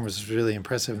dual cameras was really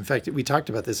impressive. In fact, we talked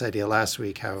about this idea last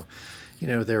week, how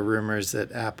there are rumors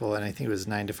that Apple, and I think it was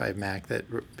 9to5Mac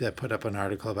that put up an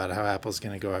article about how Apple's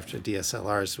going to go after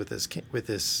DSLRs with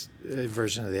this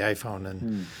version of the iPhone.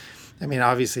 And I mean,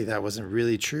 obviously that wasn't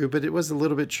really true, but it was a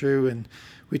little bit true. And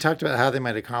we talked about how they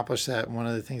might accomplish that. And one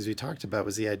of the things we talked about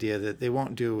was the idea that they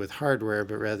won't do it with hardware,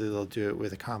 but rather they'll do it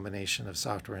with a combination of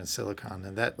software and silicon.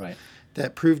 And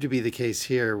that proved to be the case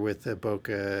here with the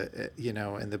bokeh,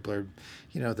 and the blurred,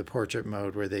 the portrait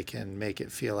mode, where they can make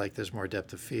it feel like there's more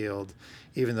depth of field,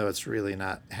 even though it's really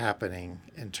not happening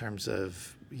in terms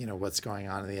of, what's going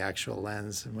on in the actual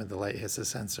lens and when the light hits the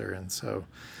sensor. And so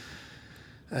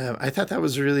I thought that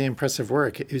was really impressive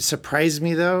work. It surprised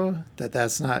me, though, that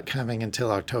that's not coming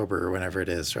until October or whenever it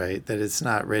is, right? That it's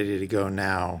not ready to go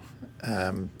now.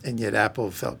 And yet Apple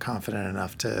felt confident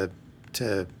enough to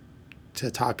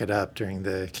talk it up during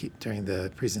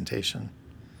the presentation.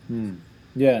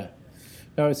 Yeah.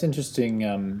 No, it's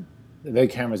interesting. The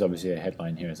camera's obviously a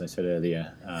headline here, as I said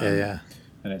earlier.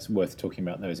 And it's worth talking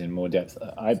about those in more depth.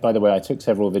 By the way, I took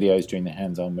several videos during the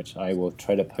hands-on, which I will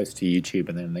try to post to YouTube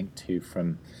and then link to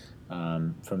from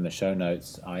the show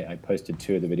notes. I posted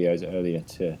 2 of the videos earlier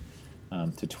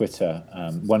to Twitter.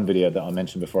 One video that I'll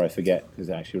mention before I forget, because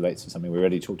it actually relates to something we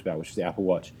already talked about, which is the Apple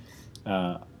Watch.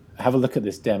 Have a look at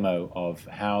this demo of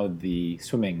how the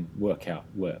swimming workout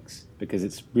works, because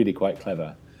it's really quite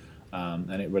clever.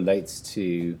 And it relates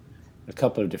to a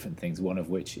couple of different things, one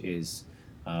of which is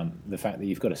the fact that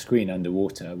you've got a screen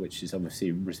underwater, which is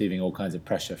obviously receiving all kinds of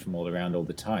pressure from all around all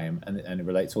the time, and it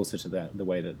relates also to the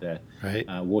way that the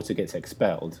water gets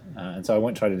expelled. And so I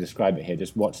won't try to describe it here,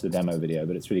 just watch the demo video,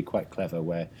 but it's really quite clever,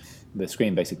 where the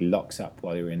screen basically locks up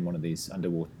while you're in one of these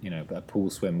underwater, a pool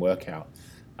swim workout.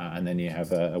 And then you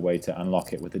have a way to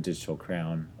unlock it with the digital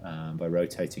crown by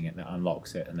rotating it, that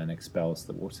unlocks it and then expels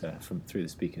the water through the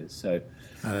speakers. So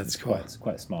that's cool. It's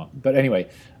quite smart. But anyway,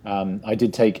 I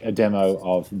did take a demo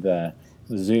of the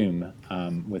Zoom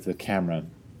with the camera,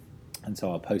 and so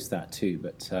I'll post that too.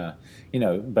 But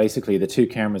basically the 2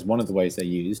 cameras, one of the ways they're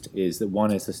used is that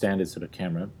one is the standard sort of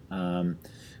camera,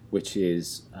 which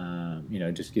is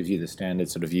just gives you the standard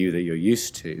sort of view that you're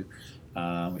used to.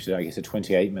 Which is, I guess, a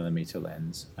 28mm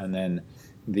lens, and then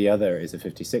the other is a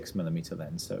 56mm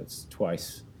lens, so it's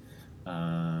twice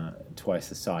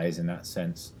the size in that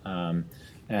sense. But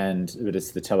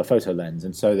it's the telephoto lens,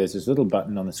 and so there's this little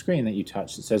button on the screen that you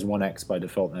touch that says 1x by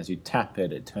default, and as you tap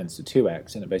it, it turns to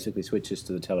 2x, and it basically switches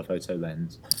to the telephoto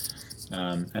lens.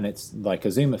 And it's like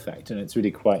a zoom effect, and it's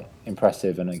really quite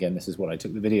impressive. And again, this is what I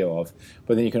took the video of.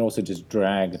 But then you can also just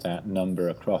drag that number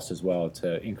across as well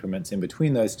to increments in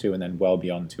between those two, and then well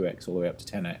beyond 2x all the way up to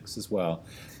 10x as well.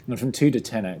 And from 2 to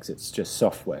 10x, it's just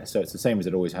software. So it's the same as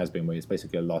it always has been, where it's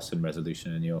basically a loss in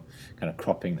resolution, and you're kind of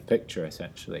cropping the picture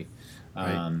essentially.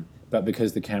 But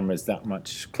because the camera is that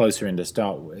much closer in to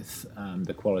start with,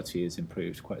 the quality is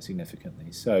improved quite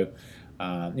significantly. So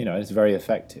It's very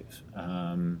effective,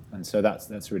 and so that's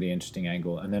a really interesting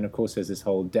angle. And then of course there's this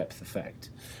whole depth effect,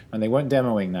 and they weren't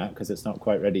demoing that because it's not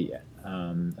quite ready yet.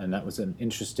 And that was an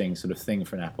interesting sort of thing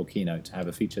for an Apple keynote, to have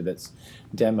a feature that's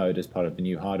demoed as part of the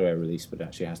new hardware release, but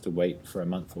actually has to wait for a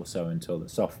month or so until the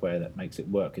software that makes it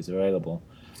work is available.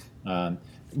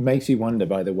 Makes you wonder,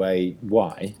 by the way,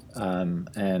 why.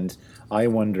 And I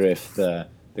wonder if the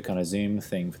kind of zoom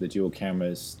thing for the dual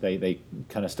cameras, they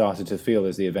kind of started to feel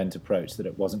as the event approached that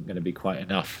it wasn't going to be quite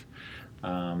enough,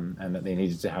 and that they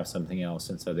needed to have something else.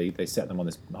 And so they set them on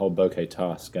this whole bokeh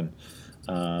task,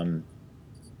 and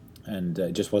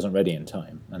it just wasn't ready in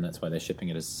time. And that's why they're shipping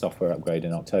it as a software upgrade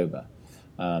in October.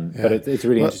 But it's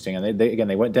really interesting, and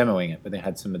they weren't demoing it, but they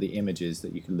had some of the images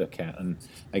that you can look at. And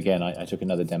again, I took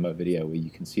another demo video where you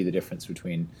can see the difference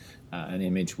between an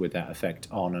image with that effect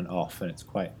on and off, and it's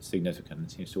quite significant.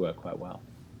 It seems to work quite well.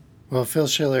 Well, Phil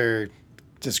Schiller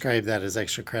described that as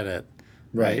extra credit,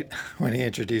 right? When he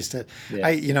introduced it. Yeah.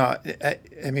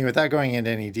 I mean, without going into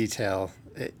any detail,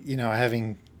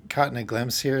 having caught a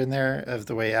glimpse here and there of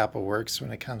the way Apple works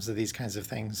when it comes to these kinds of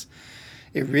things,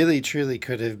 it really, truly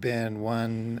could have been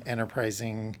one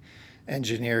enterprising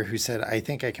engineer who said, I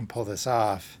think I can pull this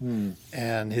off.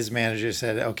 And his manager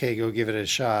said, okay, go give it a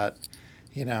shot.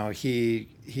 He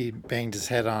banged his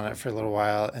head on it for a little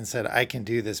while and said, I can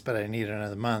do this, but I need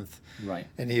another month. Right.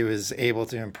 And he was able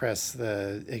to impress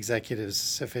the executives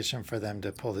sufficient for them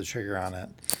to pull the trigger on it.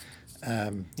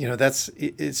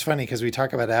 It's funny because we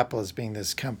talk about Apple as being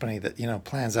this company that,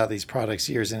 plans out these products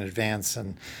years in advance.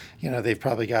 And, they've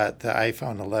probably got the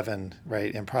iPhone 11,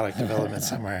 right, in product development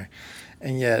somewhere.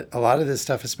 And yet a lot of this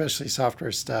stuff, especially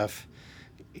software stuff,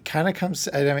 kind of comes,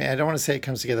 I don't want to say it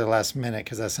comes together last minute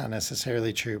because that's not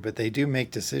necessarily true, but they do make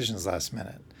decisions last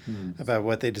minute about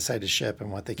what they decide to ship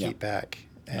and what they keep back.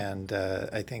 And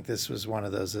I think this was one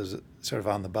of those that was sort of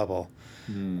on the bubble.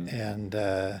 And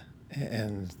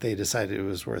they decided it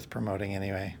was worth promoting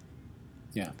anyway.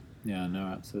 Yeah, no,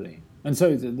 absolutely. And so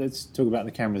let's talk about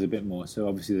the cameras a bit more. So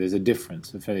obviously there's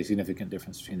a fairly significant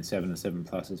difference between the 7 and 7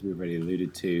 Plus, as we've already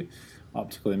alluded to.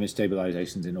 Optical image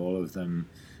stabilizations in all of them,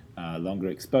 longer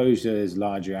exposures,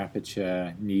 larger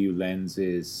aperture, new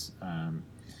lenses,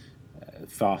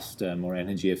 faster, more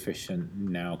energy efficient,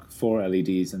 now 4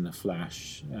 LEDs in the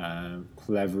flash,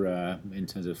 cleverer in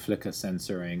terms of flicker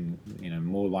censoring,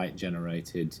 more light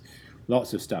generated,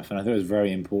 lots of stuff. And I thought it was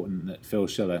very important that Phil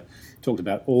Schiller talked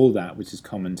about all that, which is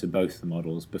common to both the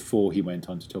models, before he went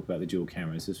on to talk about the dual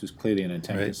cameras. This was clearly an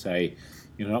attempt to say,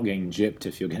 you're not getting gypped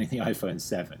if you're getting the iPhone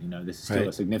 7. This is still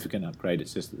a significant upgrade.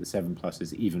 It's just that the 7 Plus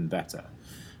is even better.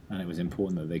 And it was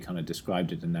important that they kind of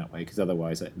described it in that way, because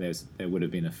otherwise there would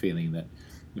have been a feeling that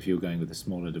if you were going with a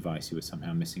smaller device, you were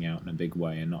somehow missing out in a big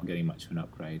way and not getting much of an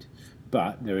upgrade.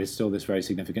 But there is still this very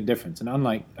significant difference. And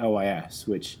unlike OIS,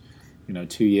 which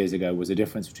 2 years ago was a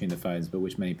difference between the phones, but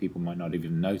which many people might not have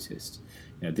even noticed,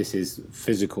 this is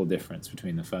physical difference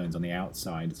between the phones on the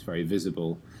outside. It's very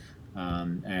visible.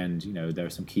 And there are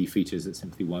some key features that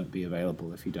simply won't be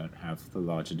available if you don't have the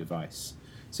larger device.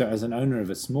 So as an owner of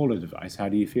a smaller device, how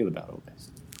do you feel about all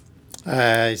this?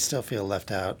 I still feel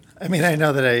left out. I mean, I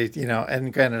know that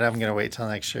and granted, I'm going to wait till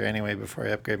next year anyway before I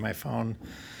upgrade my phone.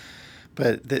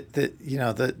 But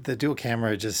the dual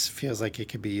camera just feels like it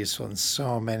could be useful in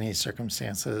so many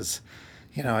circumstances.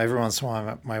 Every once in a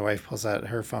while, my wife pulls out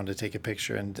her phone to take a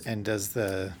picture and does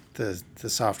the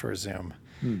software zoom.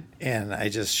 And I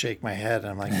just shake my head and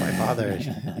I'm like, why bother?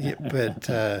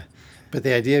 But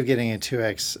the idea of getting a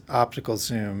 2x optical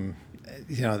zoom,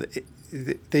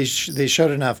 they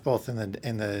showed enough both in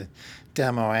the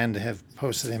demo and have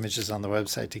posted images on the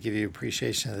website to give you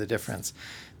appreciation of the difference.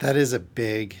 That is a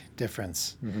big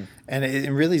difference. And it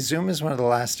really, zoom is one of the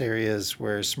last areas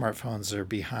where smartphones are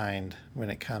behind when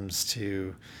it comes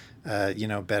to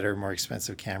better, more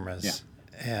expensive cameras.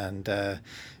 And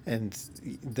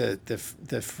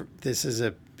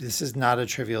this is not a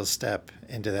trivial step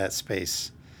into that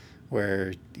space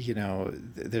where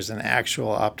there's an actual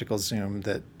optical zoom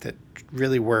that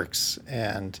really works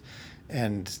and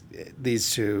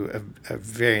leads to a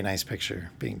very nice picture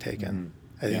being taken.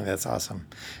 I think that's awesome.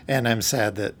 And I'm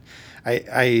sad that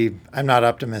I'm not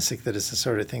optimistic that it's the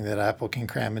sort of thing that Apple can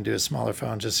cram into a smaller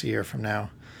phone just a year from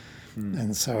now.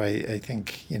 And so I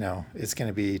think, it's going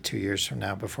to be 2 years from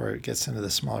now before it gets into the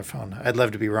smaller phone. I'd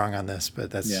love to be wrong on this,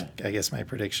 but that's, I guess, my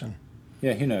prediction.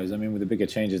 Yeah, who knows? I mean, with the bigger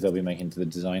changes they'll be making to the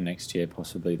design next year,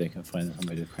 possibly they can find some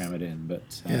way to cram it in.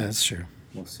 But yeah, that's true.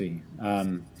 We'll see.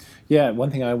 One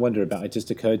thing I wonder about, it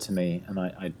just occurred to me, and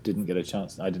I didn't get a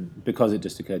chance, because it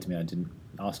just occurred to me, I didn't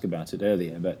ask about it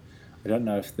earlier, but I don't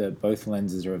know if both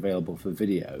lenses are available for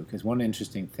video, because one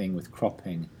interesting thing with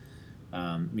cropping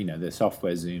the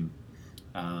software Zoom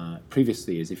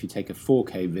previously is if you take a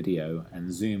 4K video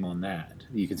and zoom on that,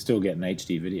 you can still get an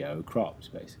HD video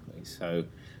cropped, basically. So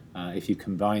if you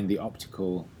combine the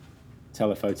optical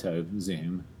telephoto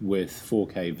zoom with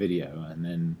 4K video and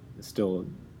then still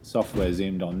software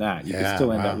zoomed on that, you can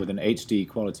still end up with an HD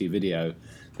quality video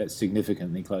that's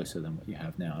significantly closer than what you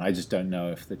have now. And I just don't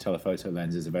know if the telephoto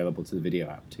lens is available to the video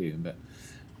app too, but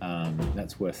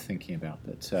that's worth thinking about.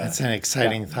 But that's an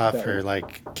exciting thought for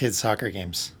like kids soccer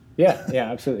games. Yeah,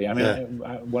 absolutely. I mean,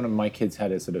 one of my kids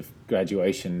had a sort of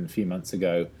graduation a few months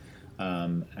ago,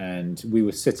 and we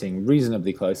were sitting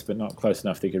reasonably close, but not close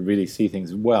enough they could really see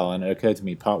things well. And it occurred to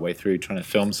me partway through trying to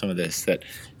film some of this that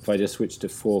if I just switched to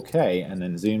 4K and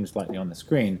then zoomed slightly on the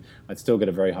screen, I'd still get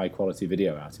a very high quality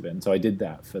video out of it. And so I did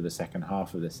that for the second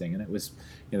half of this thing, and it was,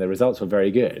 the results were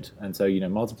very good. And so,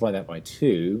 multiply that by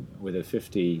 2 with a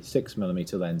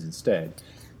 56mm lens instead,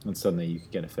 and suddenly you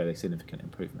could get a fairly significant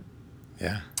improvement.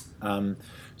 Yeah.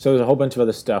 So there's a whole bunch of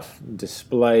other stuff,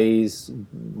 displays,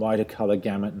 wider color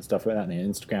gamut and stuff like that,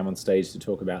 and Instagram on stage to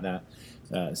talk about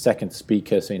that. Second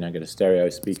speaker, so you now get a stereo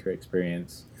speaker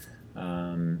experience.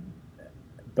 And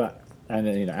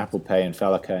then, Apple Pay and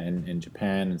Falca in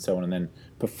Japan and so on, and then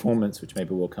performance, which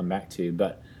maybe we'll come back to.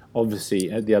 But obviously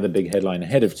the other big headline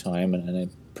ahead of time, and it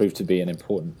proved to be an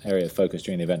important area of focus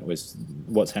during the event, was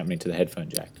what's happening to the headphone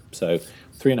jack. So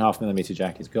 3.5mm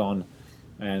jack is gone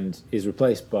and is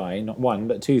replaced by not one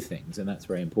but 2 things, and that's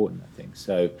very important, I think.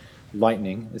 So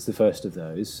Lightning is the first of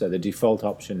those. So the default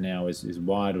option now is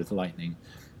wired with Lightning,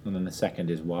 and then the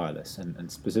second is wireless.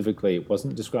 And specifically, it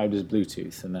wasn't described as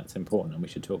Bluetooth, and that's important, and we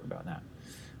should talk about that.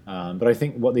 But I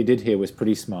think what they did here was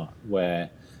pretty smart,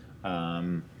 where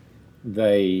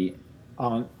they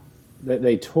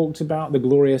talked about the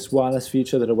glorious wireless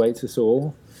future that awaits us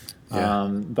all,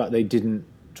 but they didn't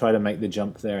try to make the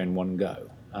jump there in one go.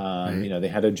 They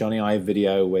had a Johnny Ive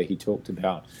video where he talked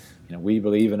about, we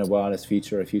believe in a wireless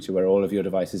future, a future where all of your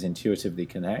devices intuitively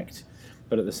connect.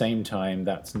 But at the same time,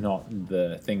 that's not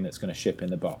the thing that's going to ship in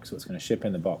the box. What's going to ship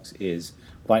in the box is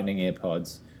Lightning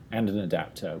earpods and an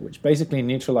adapter, which basically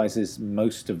neutralizes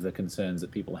most of the concerns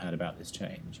that people had about this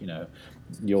change.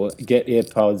 You'll get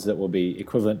earpods that will be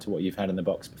equivalent to what you've had in the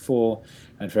box before,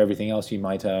 and for everything else you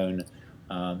might own,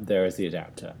 there is the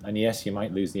adapter. And yes, you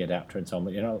might lose the adapter and so on,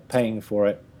 but you're not paying for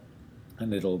it,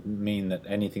 and it'll mean that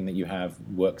anything that you have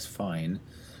works fine.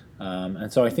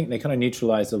 And so I think they kind of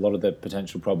neutralized a lot of the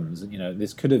potential problems.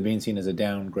 This could have been seen as a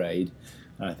downgrade.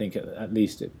 And I think at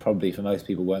least it probably for most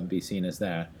people won't be seen as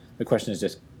that. The question is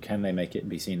just, can they make it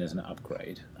be seen as an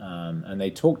upgrade? And they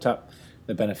talked up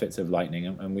the benefits of Lightning,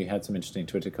 and we had some interesting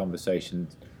Twitter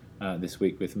conversations this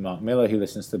week with Mark Miller, who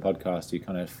listens to the podcast, who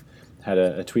kind of had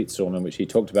a tweet storm in which he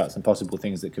talked about some possible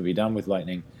things that could be done with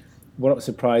Lightning. What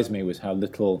surprised me was how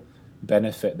little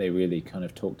benefit they really kind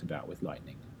of talked about with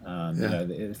Lightning.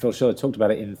 Phil Schiller talked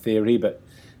about it in theory, but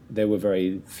there were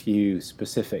very few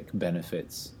specific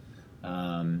benefits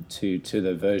to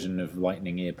the version of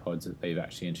Lightning earpods that they've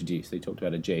actually introduced. They talked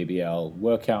about a JBL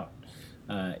workout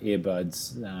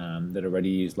earbuds that already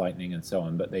use Lightning and so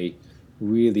on, but they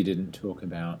really didn't talk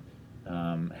about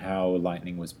how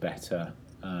Lightning was better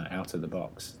out of the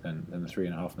box than the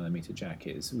 3.5mm jack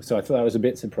is. So I thought that was a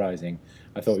bit surprising.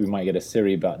 I thought we might get a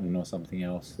Siri button or something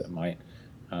else that might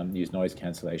use noise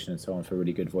cancellation and so on for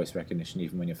really good voice recognition,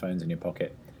 even when your phone's in your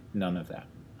pocket. None of that.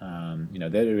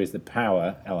 There is the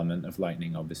power element of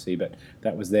Lightning, obviously, but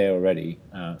that was there already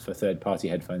for third-party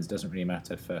headphones. It doesn't really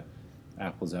matter for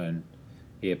Apple's own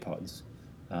earpods.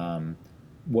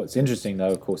 What's interesting, though,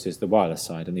 of course, is the wireless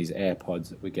side and these AirPods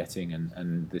that we're getting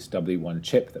and this W1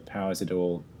 chip that powers it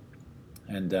all.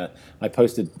 And I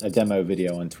posted a demo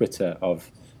video on Twitter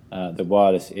of the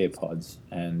wireless earpods,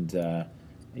 and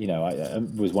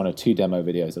it was one of 2 demo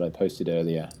videos that I posted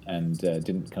earlier, and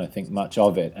didn't kind of think much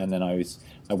of it. And then I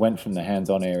went from the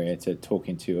hands-on area to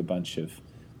talking to a bunch of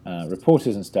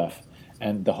reporters and stuff.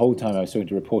 And the whole time I was talking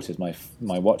to reporters, my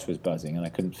watch was buzzing, and I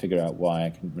couldn't figure out why.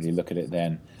 I couldn't really look at it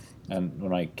then. And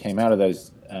when I came out of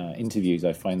those interviews,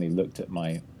 I finally looked at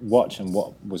my watch and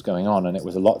what was going on, and it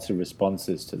was lots of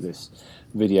responses to this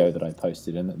video that I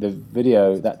posted. And the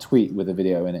video, that tweet with the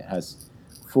video in it, has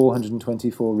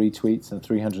 424 retweets and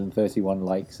 331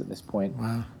 likes at this point.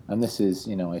 Wow. And this is,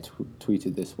 I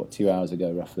tweeted this, 2 hours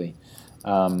ago, roughly.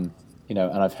 And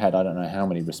I've had, I don't know how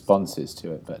many responses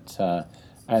to it, but,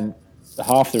 and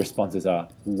half the responses are,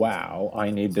 wow,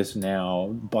 I need this now,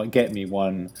 but get me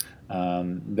one.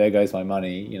 there goes my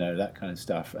money, that kind of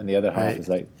stuff. And the other half Right. is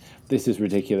like, this is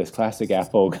ridiculous, classic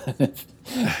Apple.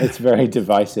 It's very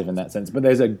divisive in that sense. But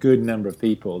there's a good number of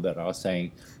people that are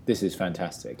saying this is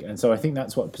fantastic. And so I think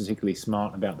that's what's particularly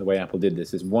smart about the way Apple did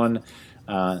this is one,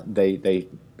 they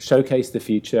showcase the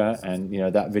future, and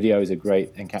that video is a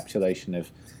great encapsulation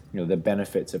of the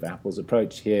benefits of Apple's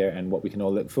approach here and what we can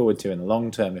all look forward to in the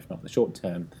long term, if not the short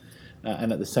term.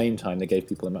 And at the same time, they gave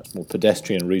people a much more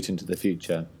pedestrian route into the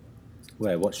future,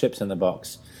 where what ships in the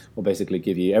box will basically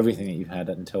give you everything that you've had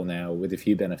until now with a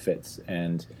few benefits,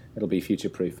 and it'll be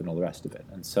future-proof and all the rest of it.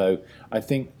 And so I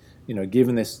think,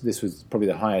 given this was probably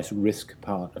the highest risk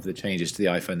part of the changes to the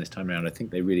iPhone this time around, I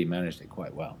think they really managed it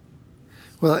quite well.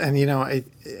 Well, and I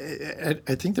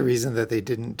think the reason that they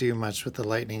didn't do much with the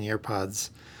Lightning AirPods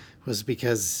was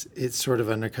because it sort of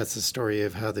undercuts the story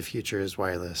of how the future is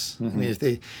wireless. I mean, if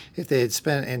they had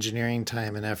spent engineering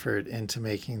time and effort into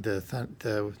making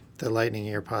the Lightning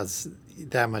AirPods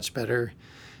that much better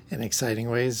in exciting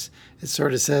ways, it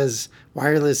sort of says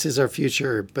wireless is our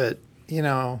future, but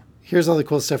here's all the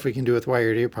cool stuff we can do with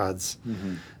wired earpods.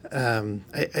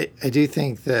 I do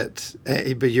think that,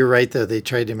 but you're right, though. They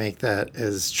tried to make that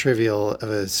as trivial of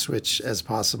a switch as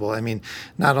possible. I mean,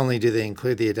 not only do they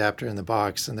include the adapter in the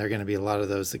box, and there are going to be a lot of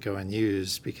those that go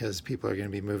unused because people are going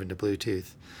to be moving to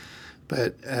Bluetooth,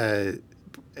 but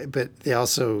they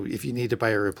also, if you need to buy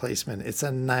a replacement, it's a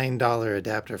 $9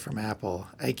 adapter from Apple.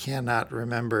 I cannot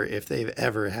remember if they've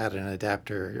ever had an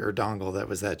adapter or dongle that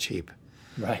was that cheap.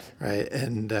 Right.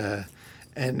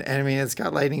 And I mean, it's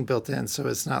got Lightning built in, so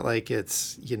it's not like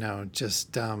it's,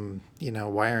 just,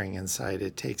 wiring inside.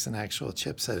 It takes an actual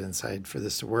chipset inside for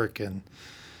this to work. And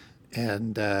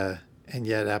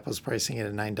yet Apple's pricing it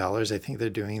at $9. I think they're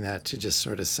doing that to just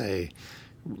sort of say,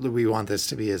 we want this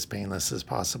to be as painless as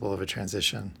possible of a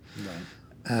transition.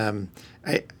 Right.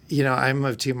 I'm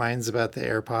of two minds about the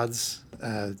AirPods.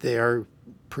 They are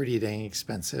pretty dang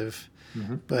expensive.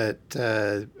 But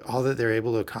all that they're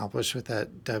able to accomplish with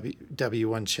that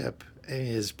W1 chip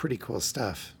is pretty cool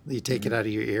stuff. You take it out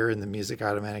of your ear and the music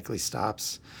automatically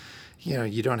stops.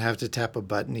 You don't have to tap a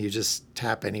button. You just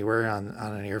tap anywhere on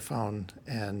an earphone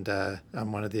and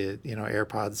on one of the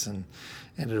AirPods, and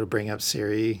it'll bring up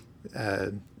Siri.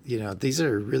 These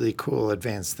are really cool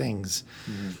advanced things.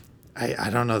 I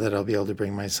don't know that I'll be able to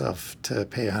bring myself to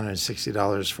pay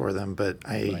 $160 for them, but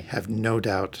I have no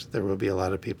doubt there will be a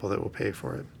lot of people that will pay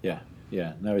for it.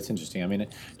 Yeah. No, it's interesting. I mean,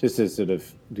 just to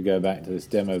go back to this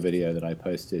demo video that I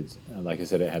posted, like I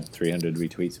said, it had 300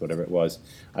 retweets, whatever it was.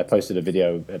 I posted a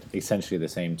video at essentially the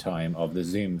same time of the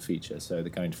zoom feature. So they're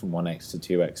going from 1x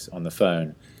to 2x on the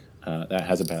phone. That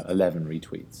has about 11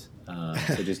 retweets.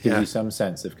 So just gives you some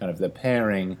sense of kind of the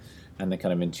pairing and the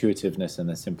kind of intuitiveness and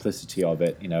the simplicity of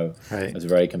it, was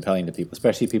very compelling to people,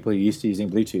 especially people who are used to using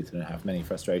Bluetooth and have many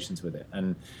frustrations with it.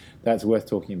 And that's worth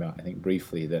talking about, I think,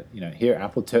 briefly, that, here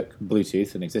Apple took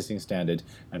Bluetooth, an existing standard,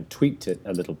 and tweaked it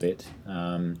a little bit,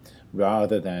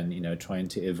 rather than, trying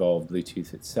to evolve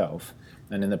Bluetooth itself.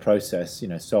 And in the process,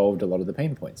 solved a lot of the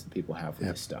pain points that people have with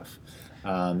this stuff.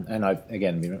 And I've,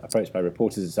 again, been approached by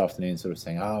reporters this afternoon sort of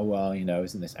saying,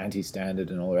 isn't this anti-standard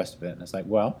and all the rest of it? And it's like,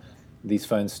 well, these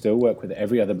phones still work with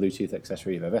every other Bluetooth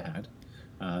accessory you've ever had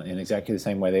in exactly the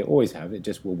same way they always have. It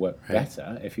just will work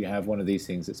better if you have one of these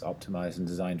things that's optimized and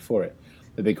designed for it.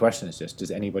 The big question is just,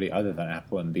 does anybody other than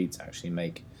Apple and Beats actually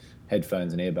make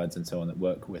headphones and earbuds and so on that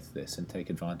work with this and take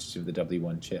advantage of the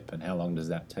W1 chip, and how long does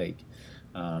that take?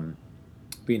 But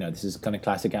this is kind of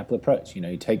classic Apple approach.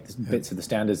 You take the bits of the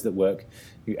standards that work,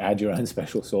 you add your own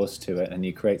special sauce to it, and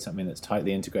you create something that's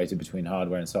tightly integrated between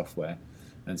hardware and software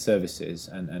and services,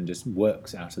 and just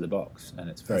works out of the box, and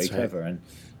it's very clever. And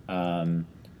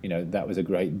that was a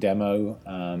great demo.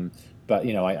 But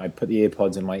I put the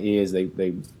earpods in my ears. They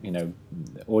the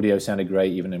audio sounded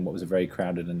great even in what was a very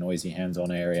crowded and noisy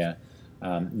hands-on area.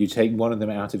 You take one of them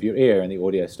out of your ear and the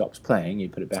audio stops playing. You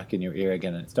put it back in your ear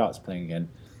again and it starts playing again.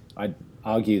 I'd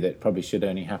argue that probably should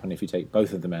only happen if you take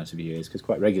both of them out of your ears, because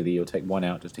quite regularly you'll take one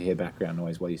out just to hear background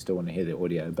noise while you still want to hear the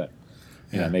audio. But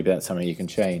maybe that's something you can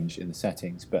change in the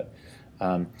settings. But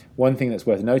one thing that's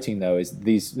worth noting, though, is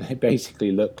these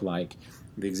basically look like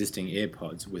the existing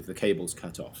earpods with the cables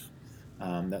cut off.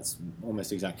 That's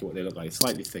almost exactly what they look like.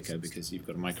 Slightly thicker because you've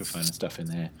got a microphone and stuff in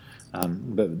there.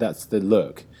 But that's the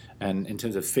look. And in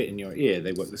terms of fit in your ear,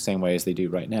 they work the same way as they do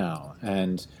right now.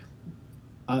 And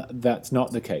that's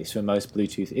not the case for most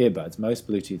Bluetooth earbuds. Most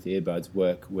Bluetooth earbuds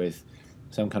work with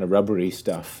some kind of rubbery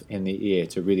stuff in the ear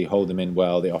to really hold them in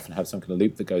well. They often have some kind of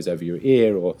loop that goes over your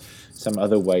ear or some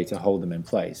other way to hold them in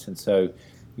place. And so,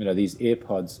 these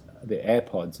earpods, the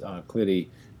AirPods, are clearly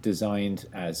designed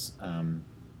as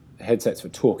headsets for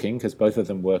talking, because both of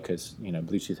them work as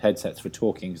Bluetooth headsets for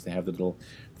talking, because they have the little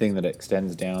thing that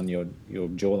extends down your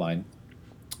jawline.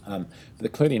 But they're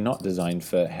clearly not designed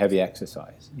for heavy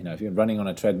exercise. If you're running on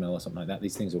a treadmill or something like that,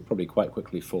 these things will probably quite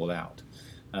quickly fall out.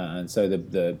 And so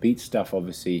the Beats stuff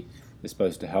obviously is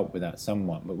supposed to help with that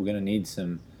somewhat, but we're going to need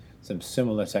some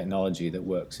similar technology that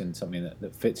works in something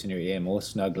that fits in your ear more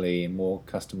snugly, in more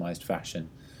customized fashion.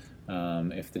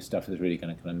 If this stuff is really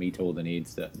going to kind of meet all the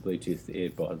needs that Bluetooth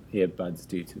earbuds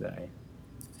do today.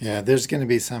 Yeah, there's going to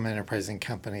be some enterprising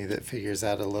company that figures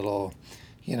out a little,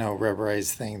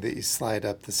 rubberized thing that you slide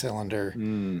up the cylinder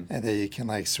and that you can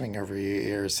like swing over your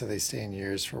ears so they stay in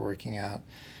your ears for working out.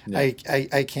 Yeah.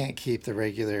 I can't keep the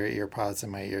regular ear pods in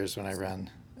my ears when I run.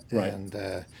 Right.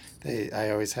 And I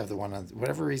always have the one on,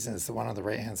 whatever reason, it's the one on the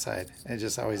right-hand side. It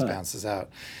just always bounces out.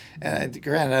 And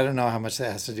granted, I don't know how much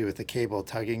that has to do with the cable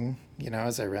tugging,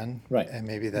 as I run. Right. And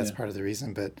maybe that's part of the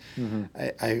reason. But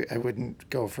I wouldn't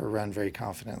go for a run very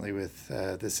confidently with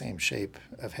the same shape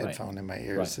of headphone in my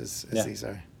ears as these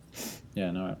are.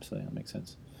 Yeah, no, absolutely. That makes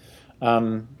sense.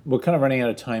 We're kind of running out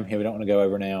of time here. We don't want to go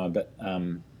over an hour, but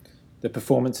the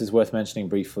performance is worth mentioning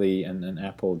briefly, and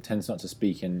Apple tends not to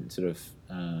speak in sort of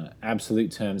absolute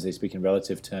terms. They speak in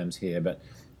relative terms here, but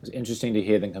it was interesting to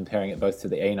hear them comparing it both to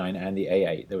the A9 and the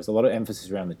A8. There was a lot of emphasis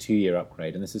around the 2-year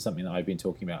upgrade, and this is something that I've been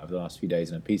talking about over the last few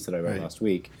days in a piece that I wrote last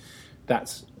week.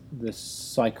 That's the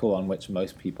cycle on which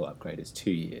most people upgrade is 2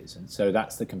 years, and so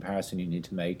that's the comparison you need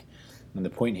to make. And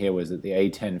the point here was that the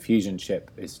A10 Fusion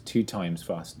chip is 2 times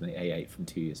faster than the A8 from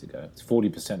 2 years ago. It's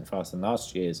 40% faster than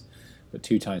last year's, but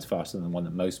 2 times faster than the one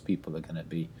that most people are going to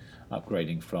be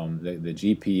upgrading from. The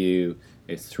GPU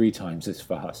is 3 times as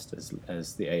fast as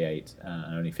the A8,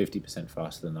 and only 50%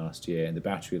 faster than last year. And the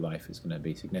battery life is going to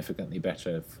be significantly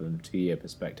better from a 2-year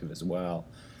perspective as well.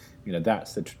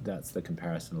 That's the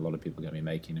comparison a lot of people are going to be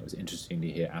making. It was interesting to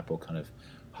hear Apple kind of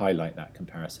highlight that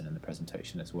comparison in the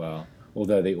presentation as well.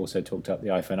 Although they also talked up the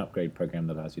iPhone upgrade program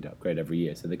that allows you to upgrade every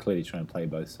year. So they're clearly trying to play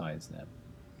both sides there.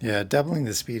 Yeah, doubling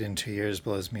the speed in 2 years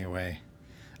blows me away.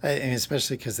 And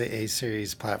especially because the A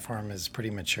series platform is pretty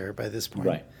mature by this point.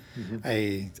 Right.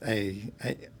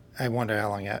 I wonder how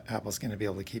long Apple's going to be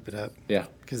able to keep it up. Yeah.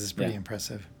 Because it's pretty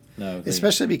impressive. No,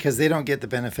 especially because they don't get the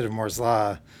benefit of Moore's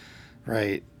Law,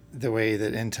 right, the way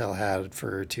that Intel had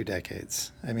for 2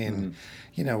 decades. I mean,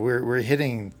 we're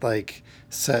hitting like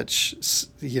such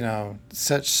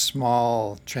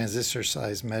small transistor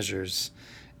size measures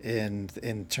in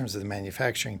terms of the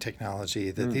manufacturing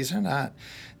technology that these are not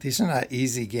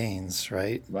easy gains,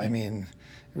 right? I mean,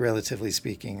 relatively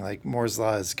speaking, like Moore's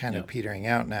Law is kind of petering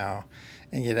out now,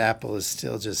 and yet Apple is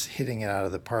still just hitting it out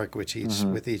of the park with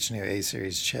each new A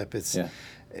series chip.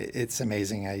 It's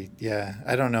amazing. I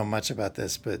don't know much about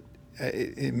this, but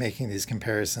making these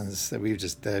comparisons that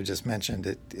I've just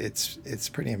mentioned, it's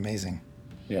pretty amazing.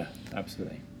 Yeah,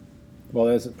 absolutely. Well,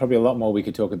 there's probably a lot more we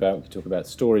could talk about. We could talk about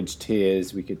storage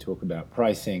tiers. We could talk about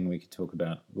pricing. We could talk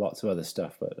about lots of other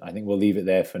stuff. But I think we'll leave it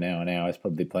there for now. An hour is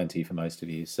probably plenty for most of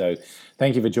you. So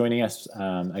thank you for joining us.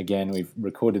 Again, we've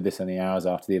recorded this in the hours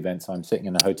after the event. So I'm sitting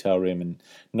in a hotel room and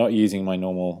not using my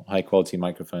normal high-quality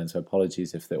microphone. So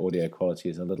apologies if the audio quality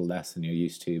is a little less than you're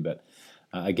used to. But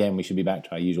again, we should be back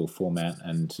to our usual format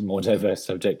and more diverse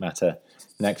subject matter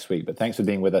next week. But thanks for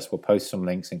being with us. We'll post some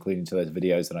links, including to those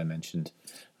videos that I mentioned,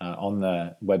 on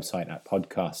the website at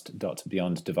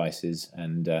podcast.beyonddevices.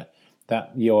 And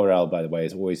that URL, by the way,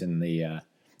 is always in the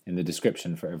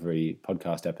description for every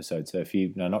podcast episode. So if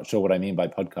you're not sure what I mean by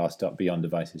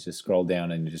podcast.beyonddevices, just scroll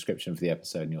down in the description for the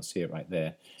episode and you'll see it right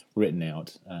there written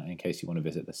out in case you want to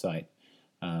visit the site.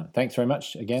 Thanks very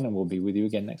much again, and we'll be with you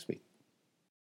again next week.